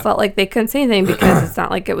 Absolutely, and people yeah. felt like they couldn't say anything because it's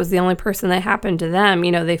not like it was the only person that happened to them.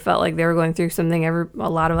 You know, they felt like they were going through something a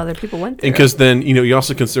lot of other people went through. And because then, you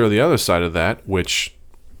also consider the other side of that, which,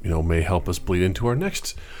 may help us bleed into our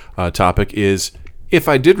next topic, is if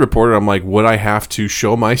I did report it, I'm like, would I have to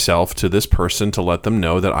show myself to this person to let them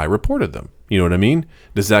know that I reported them? You know what I mean?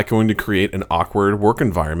 Is that going to create an awkward work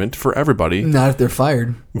environment for everybody? Not if they're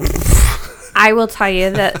fired. I will tell you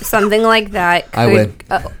that something like that I would.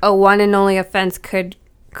 a one and only offense could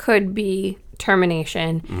be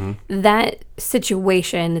termination. Mm-hmm. That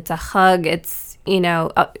situation, it's a hug, it's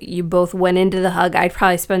you both went into the hug. I'd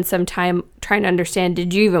probably spend some time trying to understand,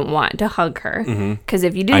 did you even want to hug her? Because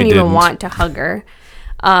if you didn't even want to hug her,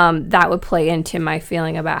 that would play into my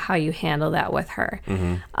feeling about how you handle that with her.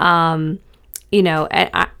 And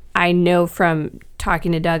I know from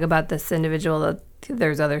talking to Doug about this individual that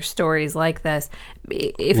there's other stories like this.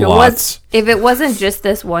 If it wasn't just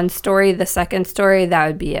this one story, the second story, that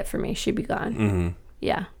would be it for me. She'd be gone.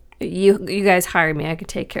 Yeah. You guys hired me. I could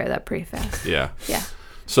take care of that pretty fast. Yeah. Yeah.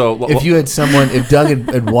 So If Doug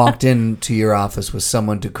had walked into your office with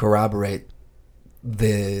someone to corroborate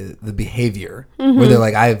the behavior, where they're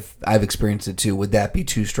like, I've experienced it too, would that be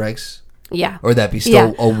 2 strikes? Yeah. Or would that be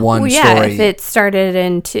still a one story? If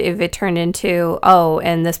it turned into,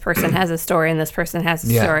 and this person has a story and this person has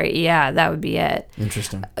a story, that would be it.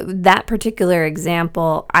 Interesting. That particular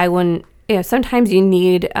example, I wouldn't. Sometimes you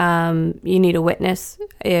need a witness.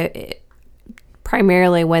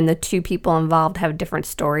 Primarily when the two people involved have different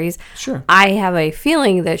stories. Sure. I have a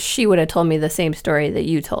feeling that she would have told me the same story that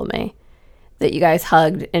you told me, that you guys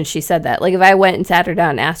hugged and she said that. Like if I went and sat her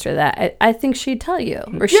down and asked her that, I think she'd tell you,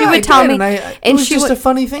 or she would tell me. It was just a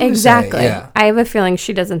funny thing exactly. to say. Yeah. I have a feeling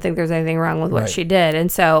she doesn't think there's anything wrong with what she did,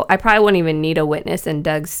 and so I probably wouldn't even need a witness in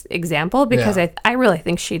Doug's example because I really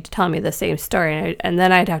think she'd tell me the same story, and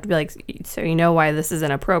then I'd have to be like, so you know why this is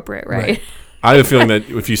inappropriate, right? I have a feeling that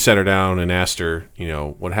if you sat her down and asked her,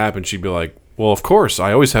 what happened, she'd be like, well, of course,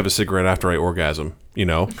 I always have a cigarette after I orgasm,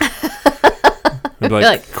 I'd be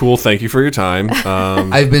like, cool, thank you for your time.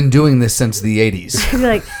 I've been doing this since the 80s. I'd be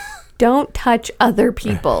like, don't touch other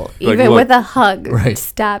people, Like, even look, with a hug. Right.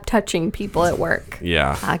 Stop touching people at work.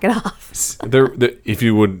 Yeah. Knock it off. If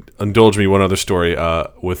you would indulge me, one other story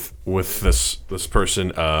with this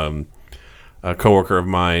person, a coworker of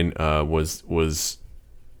mine was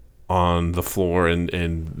on the floor,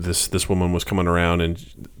 and this woman was coming around,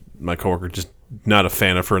 and my coworker just not a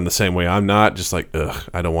fan of her in the same way I'm not, just like, ugh,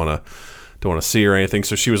 I don't want to see her or anything.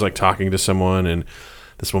 So she was like talking to someone, and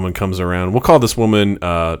this woman comes around. We'll call this woman,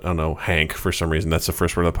 I don't know, Hank for some reason. That's the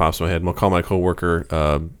first word that pops in my head. And we'll call my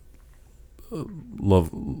coworker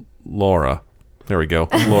Laura. There we go,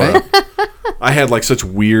 Laura. I had like such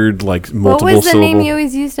weird multiple What was the syllable. name you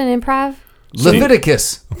always used in improv?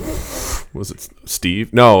 Leviticus. Was it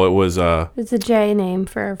Steve? No, it was. It's a J name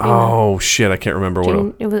for a female. Oh shit, I can't remember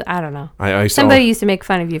what It was. I don't know. I used Somebody to. used to make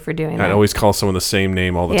fun of you for doing that. I'd always call someone the same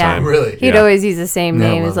name all the time. Really? He'd always use the same No,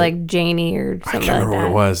 name love as like Janie or I something can't remember like that. what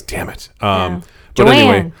it was. Damn it. Yeah. But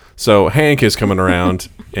anyway, Joanne. so Hank is coming around,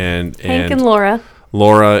 and Hank and Laura.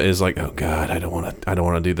 Laura is like, oh God, I don't want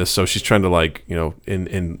to do this. So she's trying to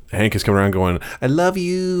and Hank is coming around going, I love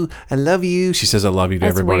you. She says I love you to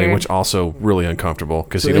That's everybody, weird. which also really uncomfortable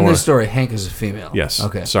because So you in don't want this story, Hank is a female. Yes.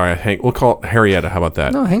 Okay. Sorry, Hank. We'll call Harrietta. How about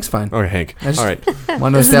that? No, Hank's fine. Okay, Hank. I just All right.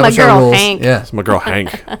 want to This is my establish our girl, rules. Hank. Yeah. It's my girl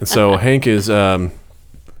Hank. And so Hank is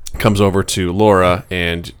comes over to Laura,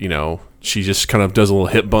 and she just kind of does a little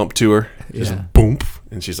hip bump to her, just Yeah. boom,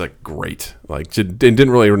 and she's like, great. Like she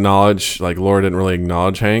didn't really acknowledge, Laura didn't really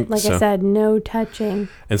acknowledge Hank. Like I said, no touching.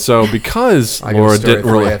 And so because I got a Laura story didn't for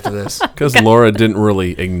you really after this. Laura didn't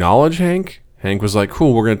really acknowledge Hank Hank was like,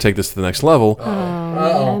 cool, we're going to take this to the next level.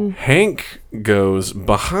 Man. Hank goes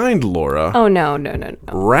behind Laura, Oh no.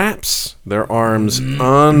 wraps their arms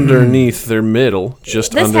underneath their middle,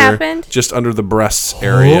 just This under happened? just under the breasts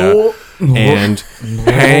area. And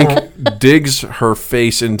Hank digs her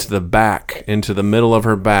face into the back, into the middle of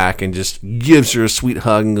her back, and just gives her a sweet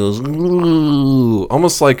hug and goes, ooh,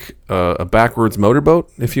 almost like a backwards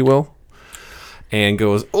motorboat, if you will. And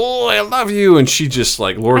goes, oh, I love you. And she just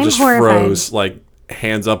like, Laura I'm just horrified. froze, like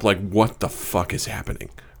hands up, like, what the fuck is happening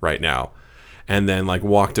right now? And then like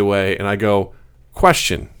walked away. And I go,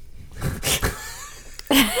 question.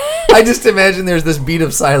 I just imagine there's this beat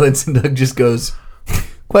of silence and Doug just goes,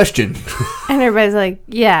 question. And everybody's like,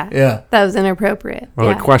 yeah. Yeah. That was inappropriate. Well,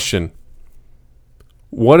 yeah. the question,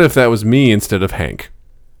 what if that was me instead of Hank?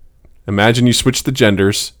 Imagine you switch the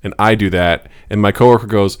genders and I do that, and my coworker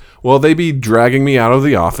goes, well, they'd be dragging me out of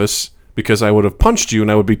the office because I would have punched you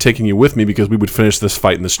and I would be taking you with me because we would finish this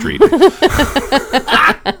fight in the street.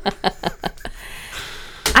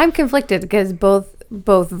 I'm conflicted because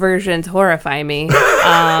both versions horrify me.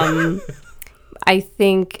 I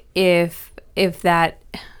think I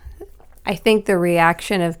think the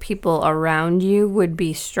reaction of people around you would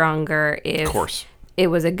be stronger if Of course. it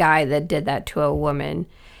was a guy that did that to a woman.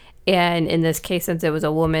 And in this case, since it was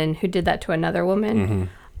a woman who did that to another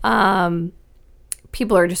woman,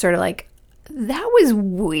 people are just sort of like, that was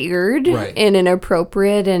weird Right. and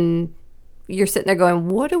inappropriate. And you're sitting there going,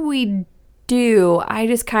 what do we do? I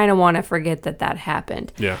just kind of want to forget that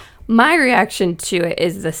happened. Yeah. My reaction to it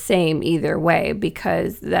is the same either way,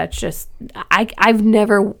 because that's just I've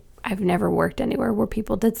never worked anywhere where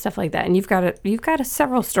people did stuff like that, and you've got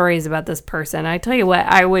several stories about this person. I tell you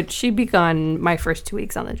what, she'd be gone my first 2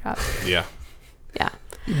 weeks on the job. Yeah. Yeah,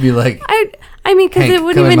 You'd be like, I mean, because Hank, it come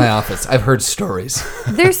wouldn't in even. my office. I've heard stories.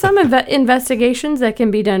 There's some investigations that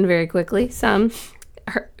can be done very quickly.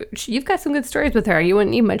 You've got some good stories with her. You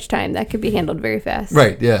wouldn't need much time. That could be handled very fast.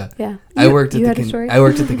 Right, yeah. Yeah. I worked you at had a story? I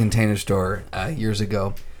worked at the Container Store years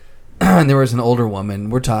ago. And there was an older woman.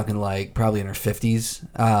 We're talking like probably in her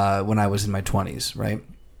 50s when I was in my 20s, right?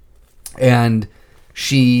 And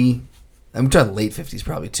I'm talking late 50s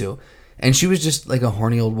probably too. And she was just like a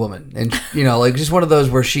horny old woman. And, like just one of those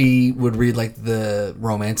where she would read like the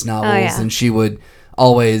romance novels yeah. and she would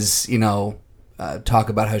always, talk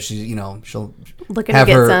about how she's, she'll Looking to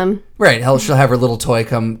get some. Right, she'll have her little toy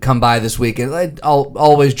come by this week, and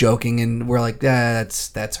always joking, and we're like,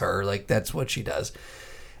 that's her, like that's what she does.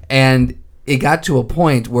 And it got to a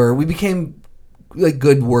point where we became like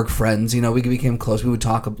good work friends. We became close. We would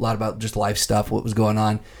talk a lot about just life stuff, what was going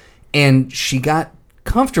on, and she got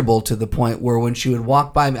comfortable to the point where when she would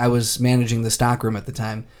walk by me, I was managing the stockroom at the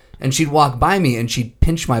time, and she'd walk by me and she'd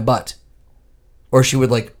pinch my butt, or she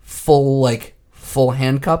would like full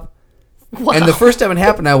hand cup. Wow. And the first time it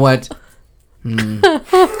happened, I went, I'm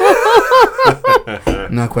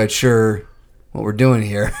not quite sure what we're doing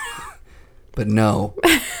here, but no.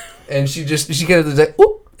 And she kind of was like,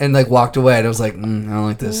 oop, and like walked away. And I was like, I don't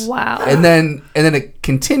like this. Wow. And then it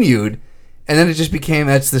continued, and then it just became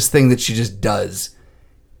that's this thing that she just does.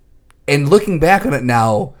 And looking back on it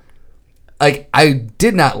now, like I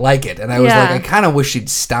did not like it, and I was like, I kind of wish she'd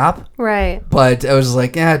stop. Right. But I was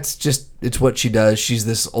like, it's what she does. She's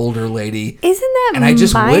this older lady. Isn't that And I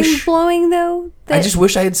just mind-blowing, though? I just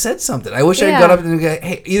wish I had said something. I wish I had gone up and go,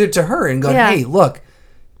 hey, either to her and gone, hey, look,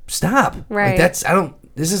 stop. Right. Like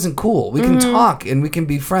this isn't cool. We can talk and we can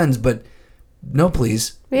be friends, but no,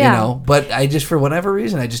 please. Yeah. But I just, for whatever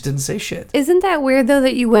reason, I just didn't say shit. Isn't that weird, though,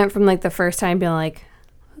 that you went from, like, the first time being like,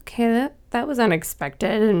 okay, that was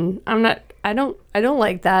unexpected, and I don't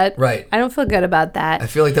like that. Right. I don't feel good about that. I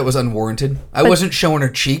feel like that was unwarranted. I wasn't showing her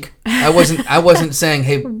cheek. I wasn't saying,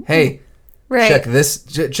 hey, Right. check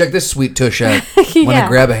this sweet tush out. Want to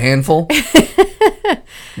grab a handful?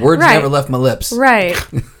 Words never left my lips. Right.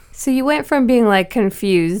 So you went from being like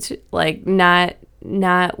confused, like not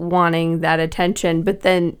wanting that attention, but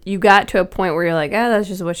then you got to a point where you're like, oh, that's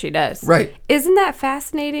just what she does. Right. Isn't that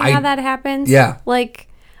fascinating how that happens? Yeah. Like,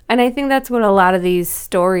 and I think that's what a lot of these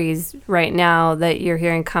stories right now that you're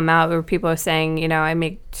hearing come out where people are saying, I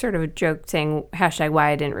make sort of a joke saying hashtag why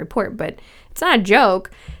I didn't report, but it's not a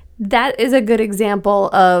joke. That is a good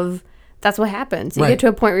example of that's what happens. You get to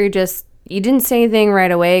a point where you didn't say anything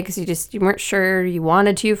right away because you weren't sure you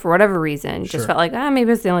wanted to for whatever reason. You just felt like,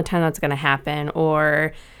 maybe it's the only time that's going to happen.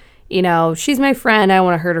 Or, she's my friend. I don't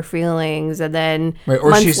want to hurt her feelings. And then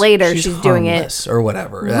months later, she's doing it. Or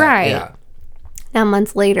whatever. Right. Yeah. Now,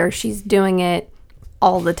 months later, she's doing it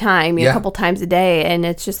all the time, Yeah. a couple times a day, and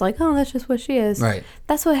it's just like, oh, that's just what she is. Right.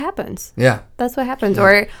 That's what happens. Yeah. That's what happens.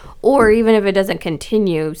 Or even if it doesn't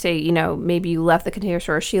continue, say, maybe you left the Container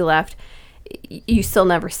Store, or she left, you still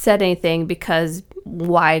never said anything because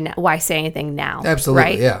why say anything now? Absolutely,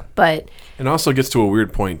 right? yeah. But And also gets to a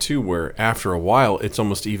weird point too, where after a while, it's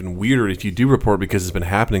almost even weirder if you do report because it's been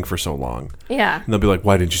happening for so long. yeah. And they'll be like,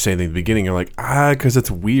 "Why didn't you say anything at the beginning?" You're like, because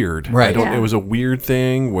it's weird. Right. Yeah. It was a weird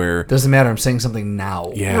thing where, Doesn't matter. I'm saying something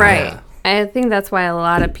now. yeah, Right. I think that's why a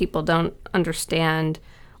lot of people don't understand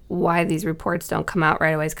why these reports don't come out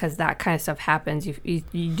right away, is because that kind of stuff happens. You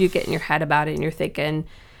do get in your head about it, and you're thinking,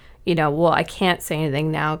 well, I can't say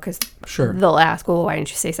anything now because Sure. they'll ask, well, why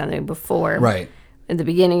didn't you say something before? Right. In the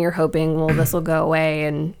beginning, you're hoping, well, this will go away,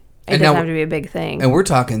 and it And doesn't now- have to be a big thing. And we're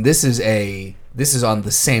talking. This is on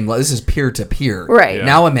the same level. This is peer to peer. Right. Yeah.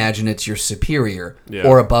 Now imagine it's your superior Yeah.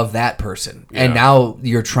 or above that person, and Yeah. now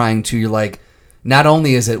you're like, not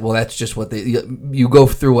only is it, well, that's just what you go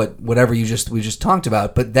through whatever we just talked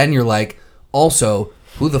about, but then you're like, also,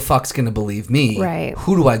 who the fuck's going to believe me? Right.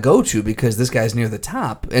 Who do I go to because this guy's near the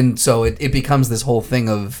top? And so it becomes this whole thing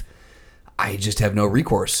of, I just have no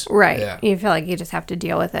recourse. Right. Yeah. You feel like you just have to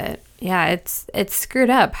deal with it. Yeah, it's screwed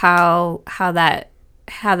up how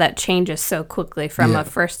that changes so quickly from Yeah. a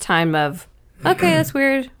first time of, okay, that's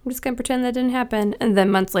weird, I'm just gonna pretend that didn't happen, and then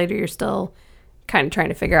months later you're still kind of trying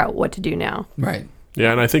to figure out what to do now. Right.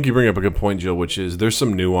 Yeah, and I think you bring up a good point, Jill, which is there's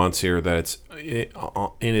some nuance here that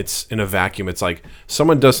it's in a vacuum. It's like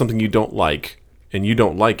someone does something you don't like, and you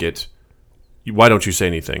don't like it. Why don't you say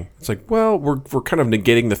anything? It's like, well, we're kind of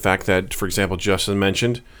negating the fact that, for example, Justin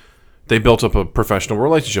mentioned they built up a professional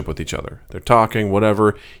relationship with each other. They're talking,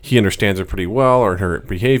 whatever. He understands her pretty well, or her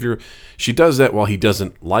behavior. She does that while he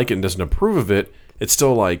doesn't like it and doesn't approve of it. It's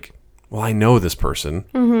still like, well, I know this person,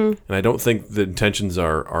 and I don't think the intentions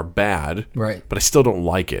are bad, Right. but I still don't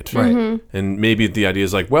like it. Right. And maybe the idea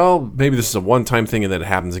is like, well, maybe this is a one-time thing and then it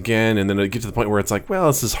happens again, and then it gets to the point where it's like, well,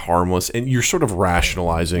 this is harmless, and you're sort of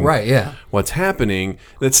rationalizing Right. Yeah. what's happening.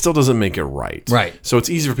 That still doesn't make it right. Right. So it's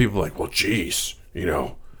easy for people like, well, geez,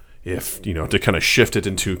 if, to kind of shift it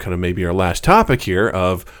into kind of maybe our last topic here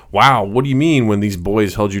of, wow, what do you mean when these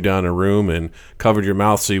boys held you down in a room and covered your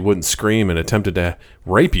mouth so you wouldn't scream and attempted to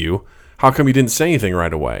rape you? How come you didn't say anything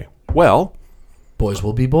right away? Well, Boys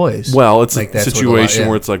will be boys. it's Like, a that's what situation yeah.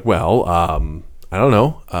 where it's like, well, I don't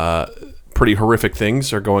know. Pretty horrific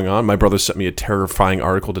things are going on. My brother sent me a terrifying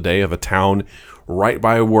article today of a town right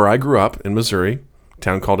by where I grew up in Missouri, a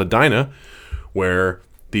town called Edina, where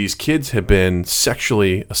these kids have been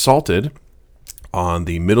sexually assaulted on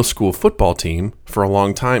the middle school football team for a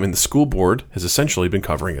long time, and the school board has essentially been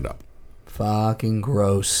covering it up. Fucking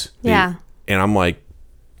gross. Yeah. And I'm like,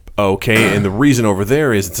 okay, and the reason over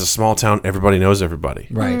there is it's a small town, everybody knows everybody.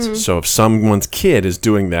 Right. So if someone's kid is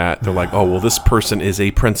doing that, they're like, oh, well, this person is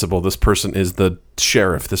a principal, this person is the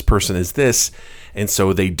sheriff, this person is this, and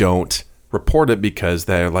so they don't report it because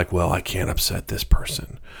they're like, well, I can't upset this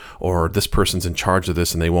person, or this person's in charge of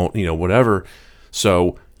this and they won't, whatever.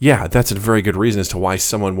 So, yeah, that's a very good reason as to why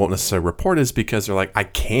someone won't necessarily report it, is because they're like, I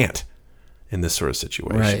can't in this sort of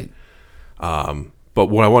situation. Right. But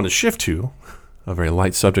what I want to shift to, a very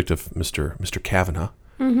light subject of Mr. Kavanaugh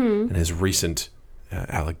and his recent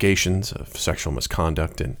allegations of sexual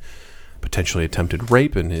misconduct and potentially attempted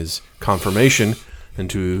rape, and his confirmation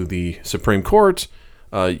into the Supreme Court.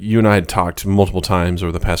 You and I had talked multiple times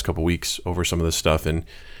over the past couple weeks over some of this stuff, and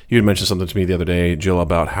you had mentioned something to me the other day, Jill,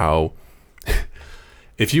 about how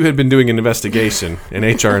if you had been doing an investigation, an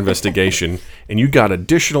HR investigation, and you got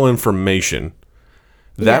additional information,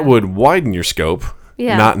 that Yeah. would widen your scope,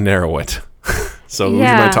 Yeah. not narrow it. So would you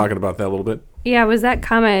Yeah. mind talking about that a little bit? Yeah, it was that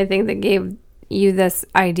comment, I think, that gave you this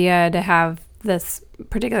idea to have this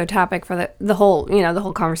particular topic for the whole, the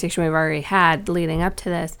whole conversation we've already had leading up to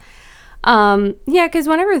this. Yeah, because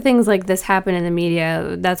whenever things like this happen in the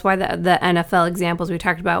media, that's why the NFL examples we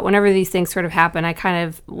talked about, whenever these things sort of happen, I kind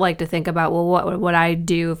of like to think about, well, what would I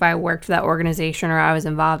do if I worked for that organization or I was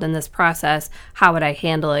involved in this process? How would I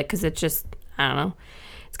handle it? Because it's just, I don't know.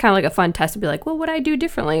 It's kind of like a fun test to be like, well, would I do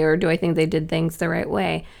differently, or do I think they did things the right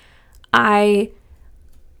way?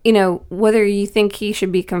 Whether you think he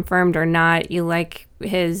should be confirmed or not, you like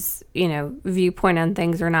his, viewpoint on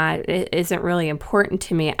things or not, it isn't really important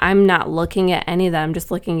to me. I'm not looking at any of that. I'm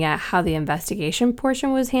just looking at how the investigation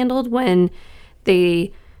portion was handled when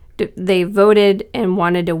they voted and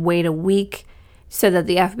wanted to wait a week so that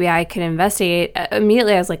the FBI could investigate.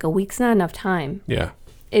 Immediately, I was like, a week's not enough time. Yeah.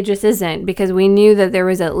 It just isn't, because we knew that there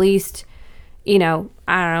was at least, I don't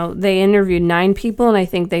know, they interviewed 9 people, and I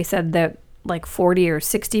think they said that like 40 or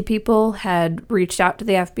 60 people had reached out to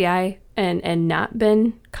the FBI and not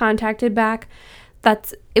been contacted back,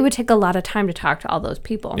 it would take a lot of time to talk to all those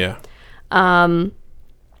people. Yeah.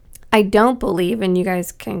 I don't believe, and you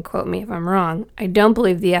guys can quote me if I'm wrong, I don't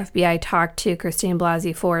believe the FBI talked to Christine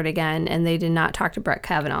Blasey Ford again, and they did not talk to Brett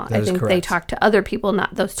Kavanaugh. That is think correct. They talked to other people,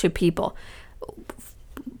 not those two people.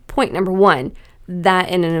 Point number one, that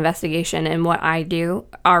in an investigation and what I do,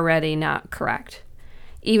 already not correct.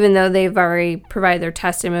 Even though they've already provided their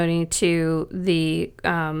testimony to the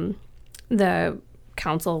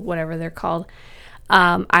council, whatever they're called,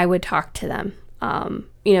 I would talk to them.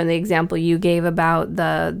 The example you gave about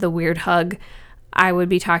the weird hug, I would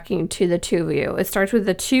be talking to the two of you. It starts with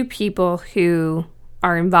the two people who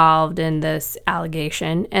are involved in this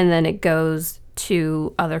allegation, and then it goes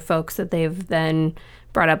to other folks that they've then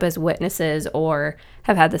brought up as witnesses or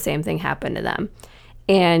have had the same thing happen to them.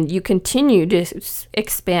 And you continue to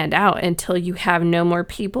expand out until you have no more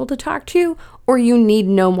people to talk to or you need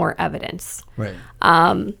no more evidence. Right.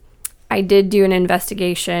 I did do an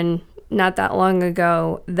investigation not that long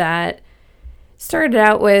ago that started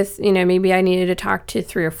out with, maybe I needed to talk to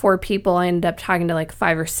 3 or 4 people. I ended up talking to like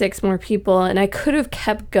 5 or 6 more people, and I could have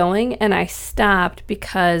kept going, and I stopped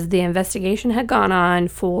because the investigation had gone on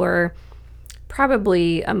for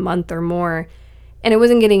probably a month or more, and it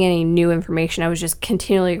wasn't getting any new information. I was just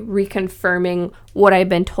continually reconfirming what I'd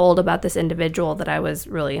been told about this individual that I was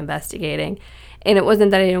really investigating. And it wasn't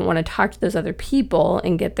that I didn't want to talk to those other people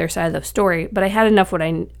and get their side of the story, but I had enough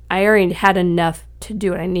I already had enough to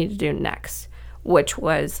do what I needed to do next, which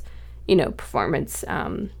was, performance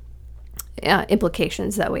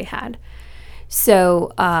implications that we had.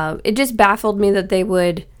 So it just baffled me that they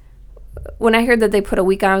would, when I heard that they put a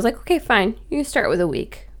week on, I was like, okay, fine, you can start with a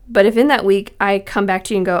week. But if in that week I come back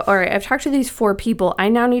to you and go, all right, I've talked to these 4 people, I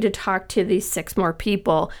now need to talk to these 6 more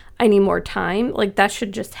people, I need more time, like that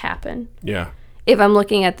should just happen. Yeah. If I'm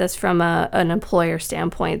looking at this from an employer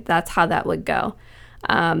standpoint, that's how that would go.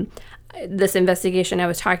 This investigation I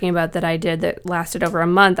was talking about that I did that lasted over a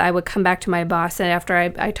month, I would come back to my boss, and after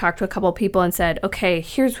I talked to a couple of people and said, okay,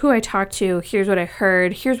 here's who I talked to, here's what I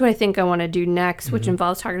heard, here's what I think I want to do next, which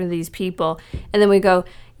involves talking to these people. And then we go,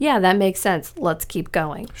 yeah, that makes sense. Let's keep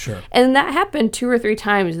going. Sure. And that happened 2 or 3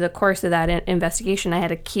 times in the course of that investigation. I had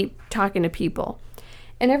to keep talking to people.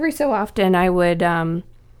 And every so often I would kind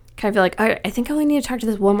of feel like, I think I only need to talk to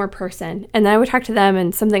this one more person. And then I would talk to them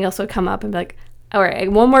and something else would come up and be like, all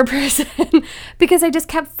right, one more person. Because I just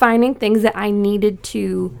kept finding things that I needed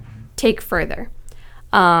to take further.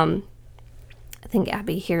 I think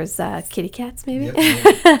Abby hears kitty cats maybe.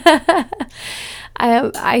 Yep.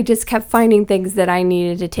 I just kept finding things that I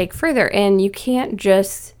needed to take further. And you can't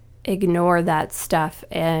just ignore that stuff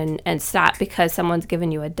and stop because someone's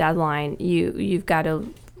given you a deadline. You've got to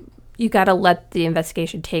let the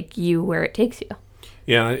investigation take you where it takes you.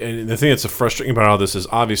 Yeah, and the thing that's frustrating about all this is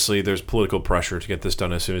obviously there's political pressure to get this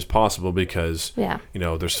done as soon as possible because,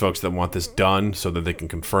 there's folks that want this done so that they can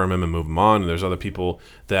confirm him and move him on. And there's other people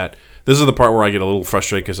that, this is the part where I get a little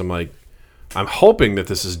frustrated because I'm like, I'm hoping that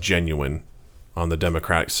this is genuine on the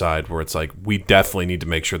Democratic side where it's like, we definitely need to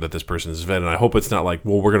make sure that this person is vetted. And I hope it's not like,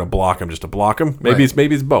 well, we're going to block him just to block him. Maybe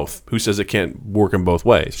it's both. Who says it can't work in both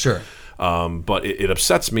ways? Sure. But it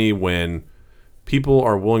upsets me when people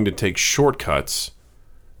are willing to take shortcuts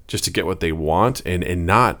just to get what they want and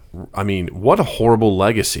not, I mean, what a horrible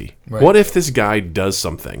legacy. Right. What if this guy does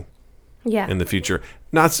something in the future?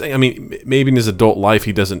 Not saying, I mean, maybe in his adult life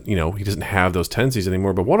he doesn't have those tendencies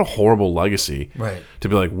anymore, but what a horrible legacy. Right. To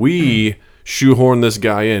be like, we shoehorn this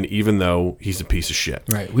guy in even though he's a piece of shit.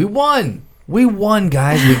 Right. We won. We won,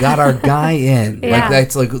 guys. We got our guy in.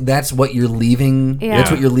 That's what you're leaving. Yeah.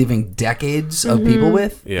 That's what you're leaving decades of people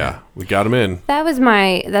with. Yeah, we got him in.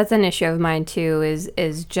 That's an issue of mine too.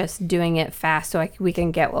 Is just doing it fast so we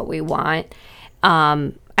can get what we want.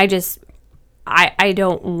 I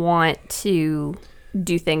don't want to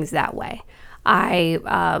do things that way.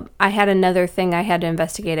 I had another thing I had to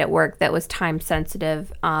investigate at work that was time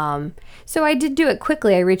sensitive. So I did do it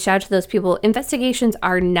quickly. I reached out to those people. Investigations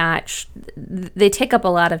are not, they take up a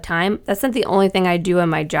lot of time. That's not the only thing I do in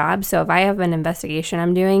my job. So if I have an investigation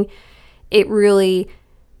I'm doing, it really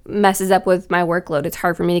messes up with my workload. It's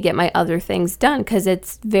hard for me to get my other things done because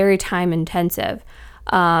it's very time intensive.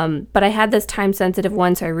 But I had this time sensitive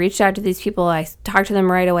one, so I reached out to these people. I talked to them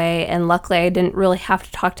right away, and luckily I didn't really have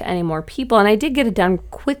to talk to any more people, and I did get it done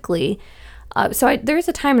quickly. So there's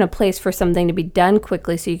a time and a place for something to be done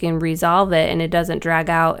quickly so you can resolve it and it doesn't drag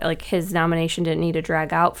out. Like his nomination didn't need to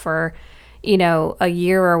drag out for, a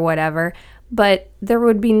year or whatever. But there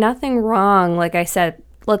would be nothing wrong, like I said,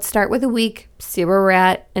 let's start with a week, see where we're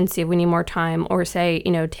at, and see if we need more time, or say,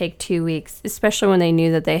 take 2 weeks, especially when they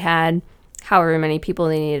knew that they had however many people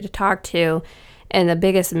they needed to talk to. And the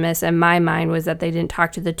biggest miss in my mind was that they didn't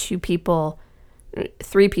talk to the 3 people,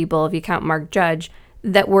 if you count Mark Judge,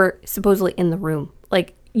 that were supposedly in the room.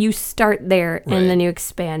 Like, you start there and then you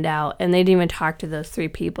expand out, and they didn't even talk to those 3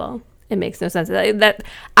 people. It makes no sense. That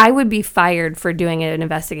I would be fired for doing an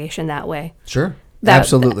investigation that way. Sure.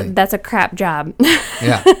 Absolutely. That's a crap job.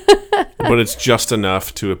 Yeah. But it's just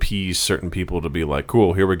enough to appease certain people to be like,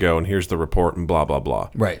 cool, here we go, and here's the report, and blah, blah, blah.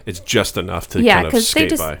 Right. It's just enough to kind of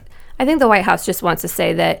skate by. I think the White House just wants to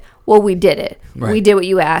say that, well, we did it. Right. We did what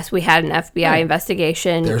you asked. We had an FBI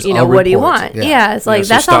investigation. There's what do you want? Yeah, it's like,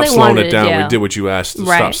 so that's all they wanted to do. Yeah. We did what you asked.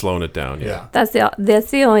 Right. Stop slowing it down. Yeah. That's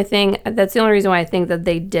the only thing. That's the only reason why I think that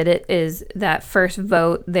they did it is that first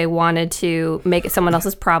vote, they wanted to make it someone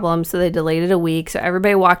else's problem, so they delayed it a week. So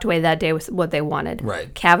everybody walked away that day with what they wanted.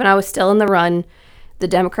 Right. Kavanaugh was still in the run. The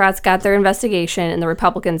Democrats got their investigation, and the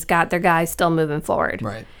Republicans got their guys still moving forward.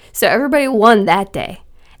 Right. So everybody won that day.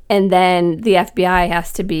 And then the FBI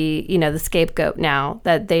has to be, the scapegoat now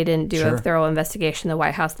that they didn't do a thorough investigation. The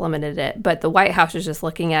White House limited it. But the White House is just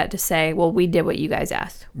looking at it to say, well, we did what you guys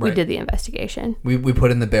asked. Right. We did the investigation. We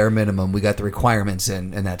put in the bare minimum. We got the requirements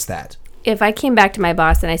in, and that's that. If I came back to my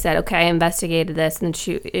boss and I said, okay, I investigated this, and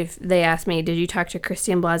if they asked me, did you talk to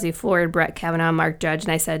Christine Blasey Ford, Brett Kavanaugh, Mark Judge,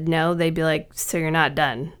 and I said no, they'd be like, so you're not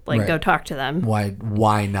done. Like, go talk to them.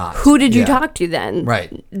 Why not? Who did you talk to then?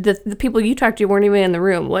 Right. The people you talked to weren't even in the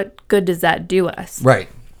room. What good does that do us? Right.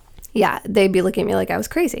 Yeah, they'd be looking at me like I was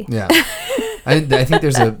crazy. Yeah. I think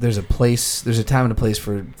there's a time and a place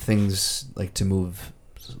for things like to move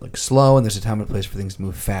like slow, and there's a time and a place for things to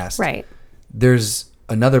move fast. Right. There's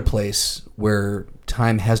another place where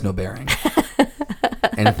time has no bearing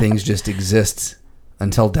and things just exist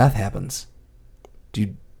until death happens. Do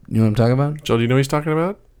you know what I'm talking about? Joel, do you know what he's talking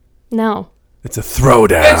about? No. It's a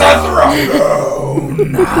throwdown.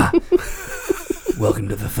 Welcome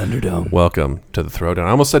to the Thunderdome. Welcome to the throwdown. I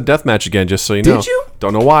almost said deathmatch again, just so you know. Did you?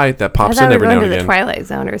 Don't know why. That pops in every now and again. again. The Twilight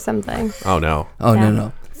Zone or something. Oh, no. Oh, Yeah.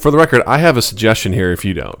 no. For the record, I have a suggestion here if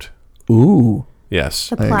you don't. Ooh. Yes.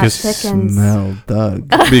 The plot thickens. Smell Doug.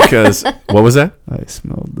 Because, what was that? I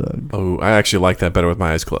smell Doug. Oh, I actually like that better with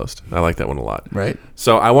my eyes closed. I like that one a lot. Right.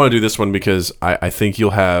 So I want to do this one because I think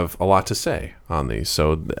you'll have a lot to say on these.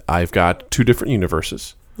 So I've got 2 different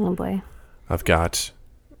universes. Oh, boy. I've got,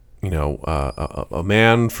 a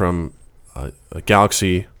man from a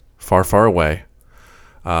galaxy far, far away,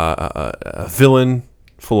 a villain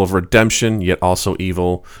full of redemption, yet also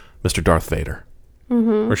evil, Mr. Darth Vader.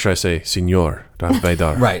 Mm-hmm. Or should I say, Senor Darth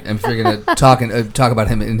Vader? Right. And if you're going to talk about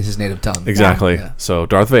him in his native tongue. Exactly. Yeah. So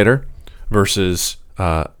Darth Vader versus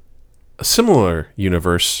a similar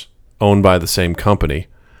universe owned by the same company,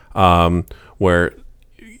 where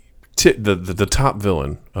the top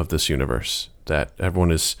villain of this universe that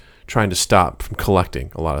everyone is trying to stop from collecting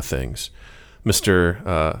a lot of things,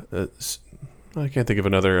 Mr. I can't think of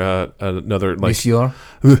another like Monsieur?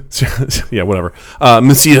 yeah, whatever.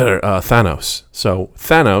 Monsieur Thanos. So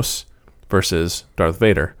Thanos versus Darth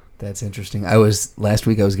Vader. That's interesting. Last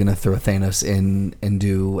week I was going to throw Thanos in and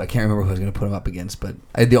do, I can't remember who I was going to put him up against, but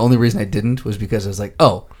the only reason I didn't was because I was like,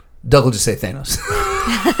 oh, Doug will just say Thanos.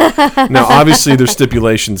 Now, obviously, there's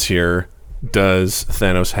stipulations here. Does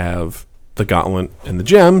Thanos have the gauntlet and the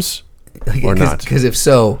gems or not? Because if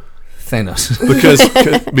so, Thanos.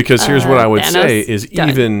 because here's what I would Thanos say is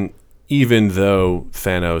done. even though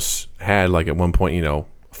Thanos had like at one point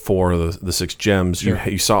 4 of the 6 gems,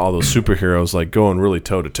 you saw all those superheroes like going really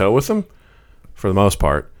toe to toe with him for the most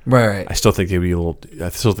part. Right. I still think they'd be I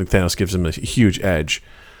still think Thanos gives him a huge edge,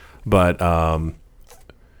 but Thanos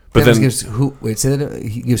then gives who? Wait, say that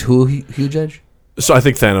he gives who a huge edge? So I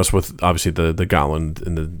think Thanos with obviously the gauntlet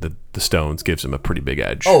and the stones gives him a pretty big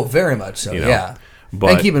edge. Oh, very much so. Yeah.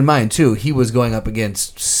 But, and keep in mind too, he was going up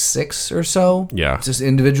against 6 or so. Yeah. Just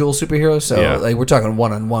individual superheroes. So like we're talking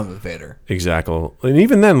 1-on-1 with Vader. Exactly. And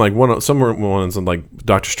even then, like some ones like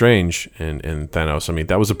Doctor Strange and Thanos, I mean,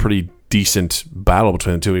 that was a pretty decent battle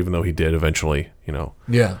between the two, even though he did eventually,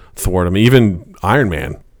 thwart him. Even Iron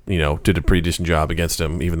Man, did a pretty decent job against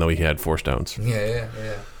him, even though he had 4 stones. Yeah.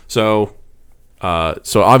 So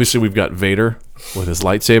obviously we've got Vader with his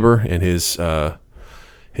lightsaber and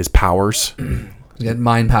his powers. He's got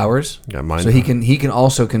mind powers. So he can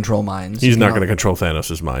also control minds. He's not going to control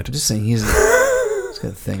Thanos' mind. I'm just saying he's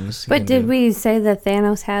got things. But did we say that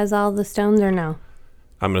Thanos has all the stones or no?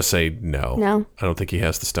 I'm going to say no. No? I don't think he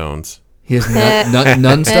has the stones. He has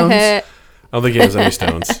none stones? I don't think he has any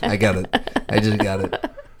stones. I got it. I just got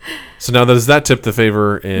it. So now does that tip the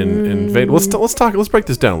favor in Vader? Let's break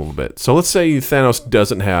this down a little bit. So let's say Thanos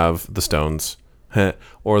doesn't have the stones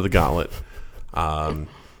or the gauntlet,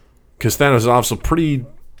 because Thanos is obviously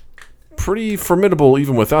pretty formidable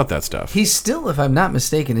even without that stuff. He's still, if I'm not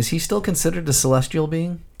mistaken, is he still considered a celestial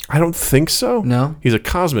being? I don't think so. No? He's a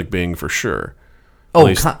cosmic being for sure. Oh,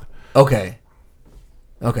 least- okay.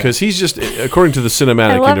 Because he's just, according to the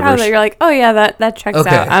cinematic I love how universe. you're like, oh yeah, that checks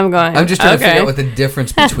Okay. out. I'm going. I'm just trying to figure okay. out what the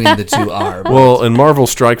difference between the two are. but- Well, in Marvel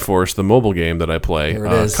Strike Force, the mobile game that I play, There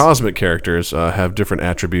it is. cosmic characters have different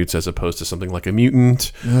attributes as opposed to something like a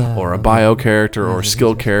mutant or a bio character or a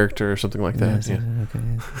skill character or something like that. Yeah.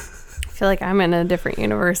 I feel like I'm in a different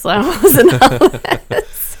universe when I wasn't all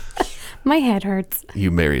this. My head hurts.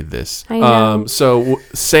 You married this. I know. So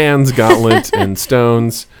Sans, Gauntlet, and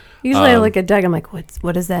Stones. Usually I look at Doug. I'm like,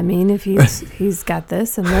 what does that mean if he's got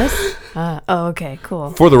this and this? Oh, okay,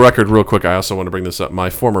 cool. For the record, real quick, I also want to bring this up.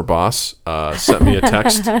 My former boss sent me a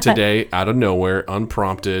text today out of nowhere,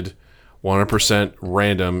 unprompted, 100%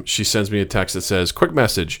 random. She sends me a text that says, quick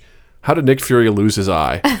message, how did Nick Fury lose his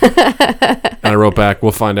eye? And I wrote back,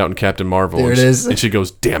 we'll find out in Captain Marvel. There it is. And she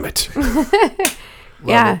goes, damn it.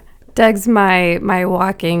 Yeah, Doug's my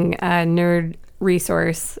walking nerd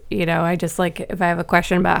resource. You know, I just like if I have a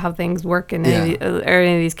question about how things work in any of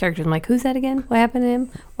these characters, I'm like, who's that again? What happened to him?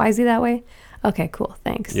 Why is he that way? Okay, cool,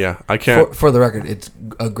 thanks. Yeah, I can't. For the record, it's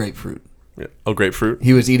a grapefruit. Oh, grapefruit?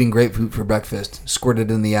 He was eating grapefruit for breakfast, squirted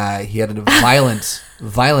in the eye. He had a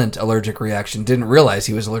violent allergic reaction. Didn't realize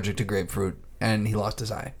he was allergic to grapefruit, and he lost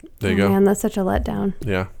his eye. There you go. Man, that's such a letdown.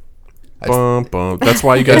 Yeah. Bum, bum. That's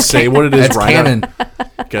why you got to say what it is That's right canon.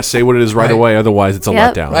 Got to say what it is right away, otherwise it's a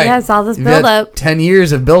Yep. letdown. Right. Yeah, it's all this You've had build-up. 10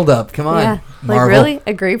 years of build-up. Come on. Yeah, like Marvel. really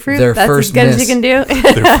a grapefruit? Their That's first as good as miss. you can do.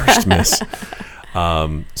 Their first miss.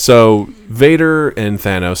 So Vader and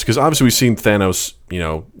Thanos, because obviously we've seen Thanos,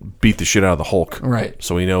 beat the shit out of the Hulk. Right.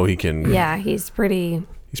 So we know he can. Yeah, he's pretty.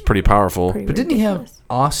 He's pretty powerful. But didn't he have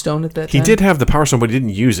Awe Stone at that time? He did have the Power Stone, but he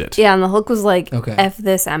didn't use it. Yeah, and the Hulk was like, Okay. "F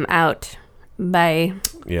this, I'm out." Bye.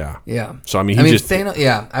 Yeah. Yeah. So I mean, he just. Thanos,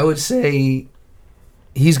 yeah, I would say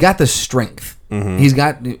he's got the strength. Mm-hmm. He's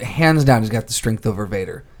got, hands down, he's got the strength over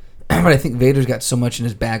Vader. But I think Vader's got so much in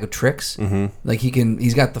his bag of tricks. Mm-hmm. Like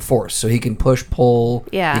he's got the Force, so he can push, pull,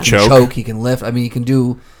 Yeah. he can Choke. choke, he can lift. I mean, he can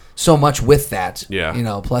do so much with that.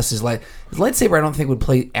 Yeah. Plus his lightsaber, I don't think would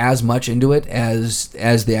play as much into it as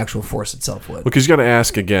the actual Force itself would. Because you got to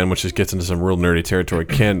ask again, which gets into some real nerdy territory.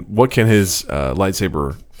 What can his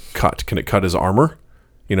lightsaber cut? Can it cut his armor?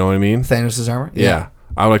 You know what I mean? Thanos' armor? Yeah.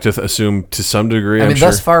 I would like to assume to some degree. I mean, I'm sure.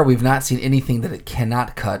 thus far, we've not seen anything that it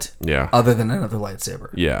cannot cut Yeah. other than another lightsaber.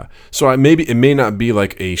 Yeah. So it may not be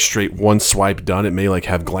like a straight one swipe done. It may like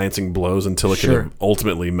have glancing blows until it Sure. can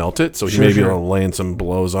ultimately melt it. So he Sure, may be sure. able to land some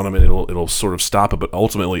blows on him and it'll sort of stop it, but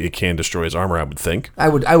ultimately it can destroy his armor, I would think. I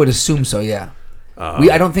would assume so, yeah.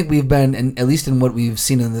 I don't think we've been, and at least in what we've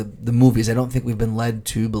seen in the movies, I don't think we've been led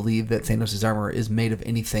to believe that Thanos' armor is made of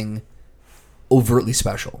anything overtly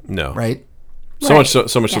special. No. Right? So Right. much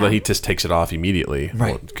so Yeah. that he just takes it off immediately.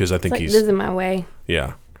 Right. Because I think Like, he's this is my way.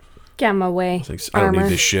 yeah. Get out of my way. Like, I don't Armor.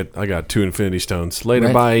 need this shit. I got 2 Infinity Stones. Later,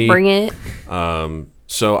 Right. bye. Bring it.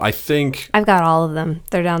 So I think I've got all of them.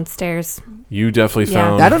 They're downstairs. you definitely Yeah.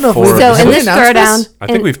 found I don't know if 4 we've- of So the Have in we this announced throwdown, this? I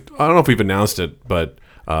think I don't know if we've announced it, but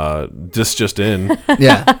just in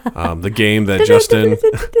Yeah. the game that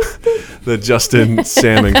Justin,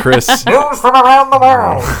 Sam, and Chris News from around the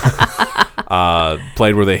world.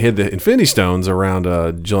 played, where they hid the Infinity Stones around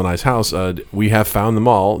Jill and I's house. We have found them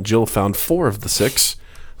all. Jill found 4 of the 6.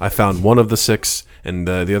 I found 1 of the 6, and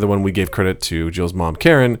the other one we gave credit to Jill's mom,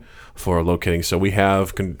 Karen, for locating. So we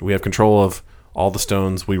have control of all the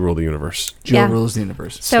stones. We rule the universe. Jill Yeah. rules the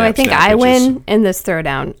universe. So Snap, I think snap, I bitches. win in this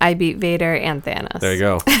throwdown. I beat Vader and Thanos. There you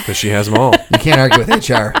go, because she has them all. You can't argue with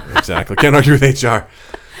HR. Exactly. Can't argue with HR.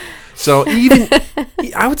 So even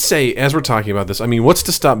I would say, as we're talking about this, I mean, what's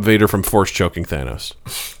to stop Vader from force choking Thanos?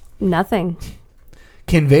 Nothing.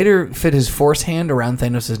 Can Vader fit his Force hand around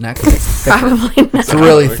Thanos' neck? Probably not. It's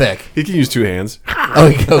really thick. He can use 2 hands.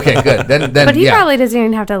 Oh, okay, good. Then But he yeah. probably doesn't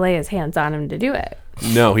even have to lay his hands on him to do it.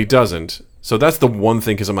 No, he doesn't. So that's the one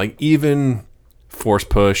thing, because I'm like, even force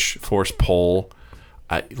push, force pull,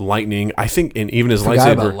 lightning. I think, and even his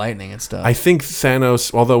Forgot about lightsaber. lightning and stuff. I think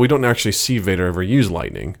Thanos, although we don't actually see Vader ever use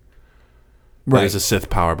lightning, Right. It's a Sith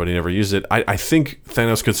power, but he never used it. I think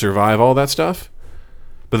Thanos could survive all that stuff.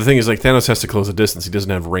 But the thing is, like, Thanos has to close a distance. He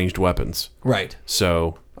doesn't have ranged weapons. Right.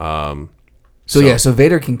 So, So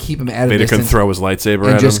Vader can keep him at a Vader can distance throw his lightsaber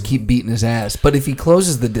and at just him. keep beating his ass. But if he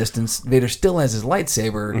closes the distance, Vader still has his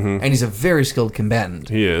lightsaber, and he's a very skilled combatant.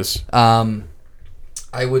 He is.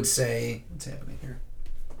 I would say, what's happening here?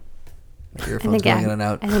 Your phone's going in and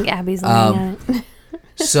out. I think Abby's looking at it.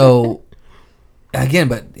 So, again,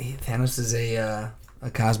 but Thanos is a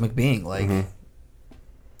cosmic being. Like,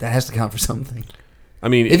 that has to count for something. I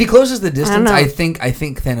mean, If he closes the distance, know. I think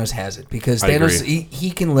Thanos has it. Because I Thanos, agree. he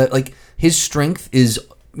can live, like, his strength is,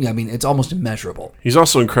 I mean, it's almost immeasurable. he's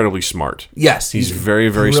also incredibly smart. Yes. He's very,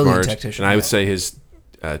 very brilliant smart. tactician, And I would yeah. say his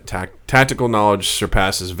tactical knowledge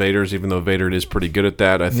surpasses Vader's, even though Vader is pretty good at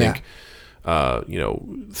that. I think,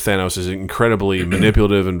 Thanos is incredibly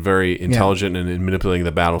manipulative and very intelligent in manipulating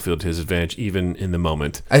the battlefield to his advantage, even in the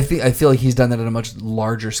moment. I feel like he's done that at a much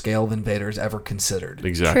larger scale than Vader's ever considered.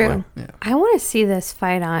 Exactly. True. I want to see this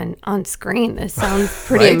fight on screen. This sounds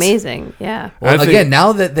pretty Right? amazing. Yeah. Well, I think- again,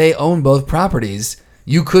 now that they own both properties,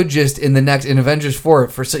 you could just in Avengers 4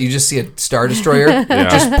 you just see a Star Destroyer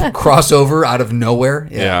just cross over out of nowhere.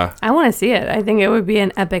 Yeah. I want to see it. I think it would be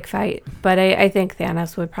an epic fight, but I think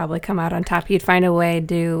Thanos would probably come out on top. He'd find a way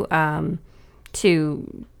to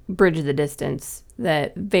bridge the distance.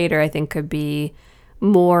 That Vader, I think, could be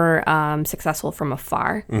more successful from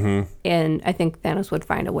afar, and I think Thanos would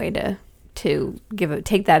find a way to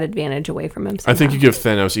take that advantage away from him. I think somehow. you give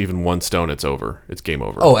Thanos even one stone, it's over. It's game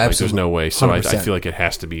over. Oh, Like, there's absolutely. no way. So I 100%. feel like it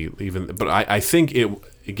has to be even. But I think it,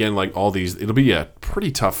 again, like all these, it'll be a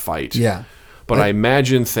pretty tough fight. Yeah. But I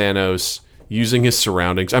imagine Thanos using his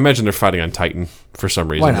surroundings. I imagine they're fighting on Titan for some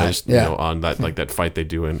reason. Why not? They just, Yeah. on that like that fight they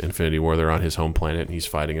do in Infinity War, they're on his home planet and he's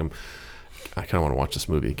fighting him. I kind of want to watch this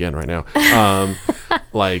movie again right now.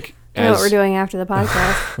 Like I know what we're doing after the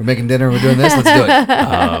podcast. We're making dinner. We're doing this. Let's do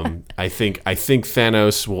it. I think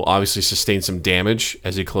Thanos will obviously sustain some damage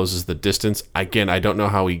as he closes the distance. Again, I don't know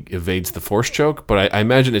how he evades the Force choke, but I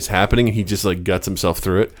imagine it's happening and he just like guts himself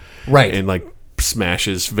through it. Right. And like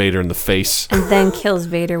smashes Vader in the face. And then kills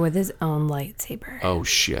Vader with his own lightsaber. Oh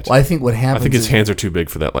shit. Well, I think what I happens think his is hands are too big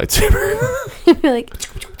for that lightsaber. Like,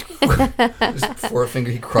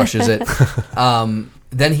 forefinger, he crushes it.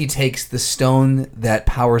 Then he takes the stone that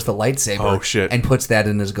powers the lightsaber Oh, shit. and puts that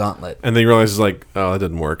in his gauntlet. And then he realizes like, oh, that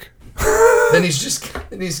didn't work. Then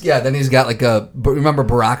he's got like remember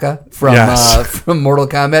Baraka from Yes. from Mortal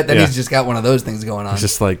Kombat? Then Yeah. he's just got one of those things going on. It's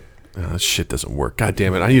just like, oh, this shit doesn't work. God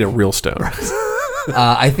damn it. I need a real stone.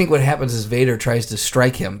 I think what happens is Vader tries to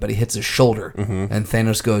strike him, but he hits his shoulder, Mm-hmm. and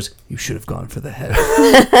Thanos goes, "You should have gone for the head."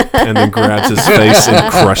 And then grabs his face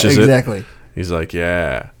and crushes it. Exactly. He's like,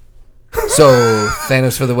 yeah. So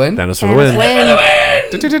Thanos for the win. Thanos for the win. win.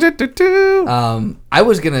 I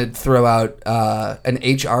was gonna throw out an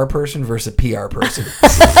HR person versus a PR person.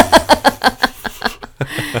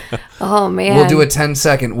 Oh man. We'll do a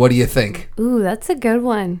 10-second. What do you think? Ooh, that's a good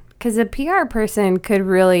one. Because a PR person could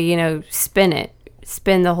really,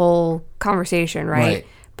 spin the whole conversation, right? Right.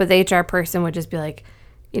 But the HR person would just be like,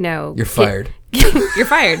 You're fired. You're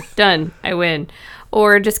fired. Done. I win.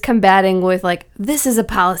 Or just combating with like, this is a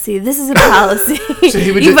policy. This is a policy.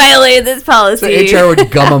 he would you just- violated this policy. So HR would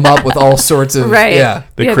gum him up with all sorts of Right. Yeah.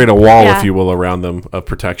 They Yeah. create a wall, Yeah. if you will, around them of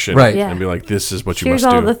protection. Right. Yeah. And be like, this is what you Here's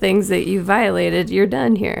must all do. the things that you violated. You're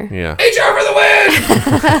done here. Yeah. HR for the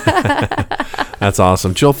win. That's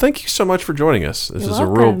awesome. Jill, thank you so much for joining us. This You're is a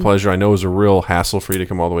real welcome. pleasure. I know it was a real hassle for you to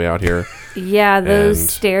come all the way out here. Yeah, those And-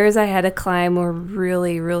 stairs I had to climb were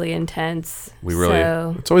really, really intense.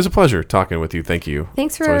 So, It's always a pleasure talking with you. Thank you.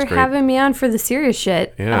 thanks It's always for great. having me on for the serious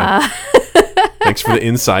shit. Yeah. Thanks for the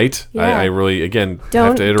insight. Yeah. I really, again, have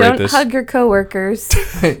Don't to iterate don't this. hug your coworkers.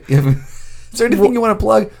 Is there anything you want to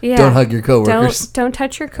plug? Yeah. Don't hug your coworkers. Don't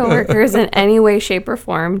touch your coworkers in any way, shape, or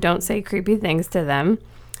form. Don't say creepy things to them.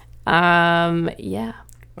 Yeah.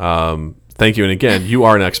 Thank you. And again, you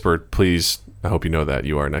are an expert. Please, I hope you know that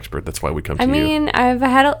you are an expert. That's why we come to I you. mean, I've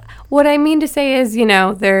had what I mean to say is,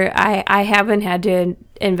 I haven't had to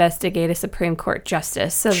investigate a Supreme Court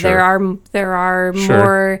justice, so Sure. there are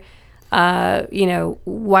Sure. more,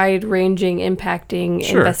 wide-ranging, impacting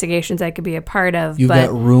Sure. investigations I could be a part of. You've but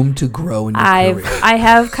got room to grow in your career. I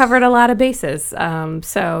have covered a lot of bases.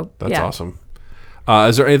 So That's yeah. awesome.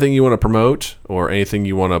 Is there anything you want to promote or anything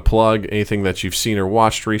you want to plug? Anything that you've seen or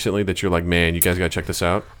watched recently that you're like, man, you guys got to check this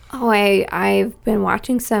out? Oh, I've been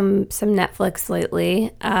watching some Netflix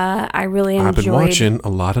lately. I really enjoyed. I've been watching a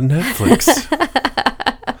lot of Netflix.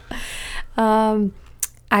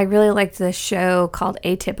 I really liked this show called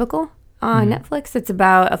Atypical on Netflix. It's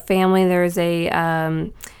about a family. There's there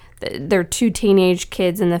are two teenage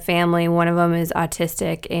kids in the family. One of them is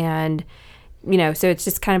autistic, and so it's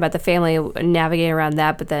just kind of about the family navigating around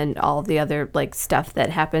that. But then all of the other like stuff that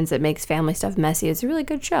happens that makes family stuff messy. It's a really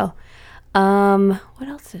good show. What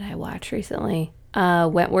else did I watch recently?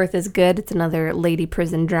 Wentworth is Good. It's another lady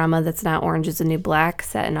prison drama that's not Orange is the New Black,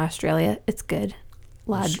 set in Australia. It's good.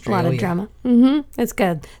 A lot of Australia. drama. It's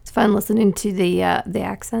good. It's fun listening to the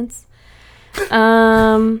accents.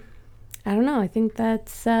 I don't know. I think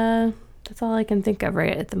that's all I can think of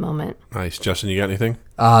right at the moment. Nice. Justin, you got anything?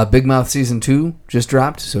 Big Mouth Season 2 just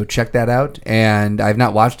dropped, so check that out. And I've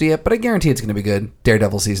not watched it yet, but I guarantee it's going to be good.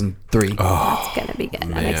 Daredevil Season 3. It's gonna be good.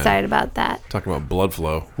 I'm man. excited about that. Talking about blood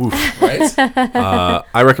flow. Oof. Right?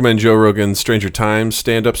 I recommend Joe Rogan's Stranger Times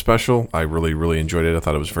stand-up special. I really, really enjoyed it. I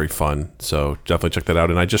thought it was very fun. So definitely check that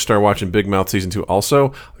out. And I just started watching Big Mouth Season 2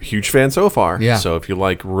 also. A huge fan so far. Yeah. So if you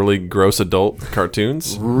like really gross adult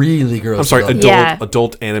cartoons. Really gross. I'm sorry, stuff. Yeah.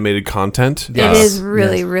 adult animated content. Yes. It is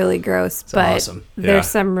really, Yes. really gross, but awesome. there's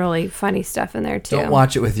Yeah. some really funny stuff in there too. Don't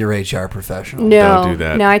watch it with your HR professional. No, Don't do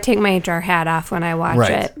that. no, I take my HR hat off when I watch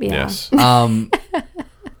Right. it. Yeah. Yes.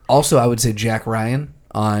 Also, I would say Jack Ryan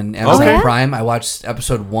on Amazon Okay. Prime. I watched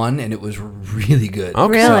episode 1, and it was really good.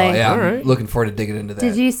 Okay. Really? So, yeah, All I'm right. looking forward to digging into that.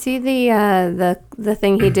 Did you see the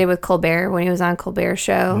thing he did with Colbert when he was on Colbert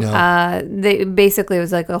Show? No. They basically it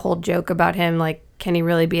was like a whole joke about him, like, can he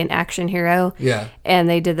really be an action hero? Yeah. And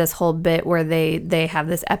they did this whole bit where they have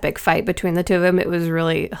this epic fight between the two of them. It was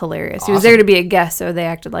really hilarious. He was there to be a guest, so they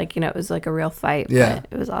acted like it was like a real fight. Yeah. But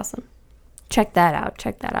it was awesome. Check that out.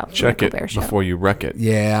 Check that out. Check it Colbert Show. before you wreck it.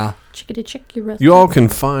 Yeah. Check your You all can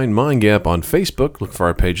find Mind Gap on Facebook. Look for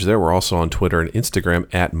our page there. We're also on Twitter and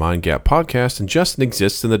Instagram at Mind Gap Podcast, and Justin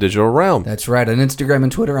exists in the digital realm. That's right. On Instagram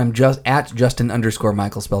and Twitter, I'm just at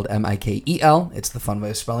Justin_Michael, spelled Mikel. It's the fun way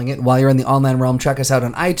of spelling it. While you're in the online realm, check us out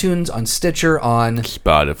on iTunes, on Stitcher, on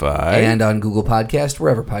Spotify. and on Google Podcast,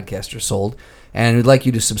 wherever podcasts are sold. And we'd like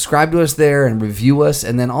you to subscribe to us there and review us,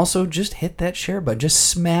 and then also just hit that share button. Just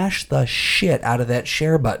smash the shit out of that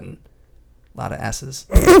share button. A lot of S's.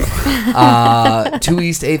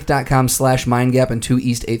 2east8th.com/mindgap and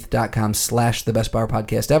 2east8th.com/the best bar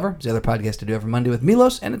podcast ever. It's the other podcast I do every Monday with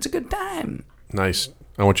Milos, and it's a good time. Nice.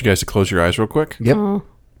 I want you guys to close your eyes real quick. Yep.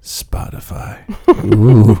 Spotify.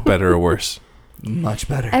 Ooh, Better or worse? much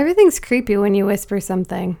better. Everything's creepy when you whisper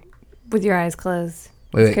something with your eyes closed.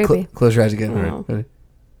 Wait, It's creepy. close your eyes again. Oh. Ready?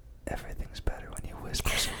 Everything's better when you whisper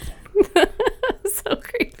something. So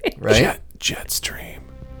creepy. Right? Jet stream.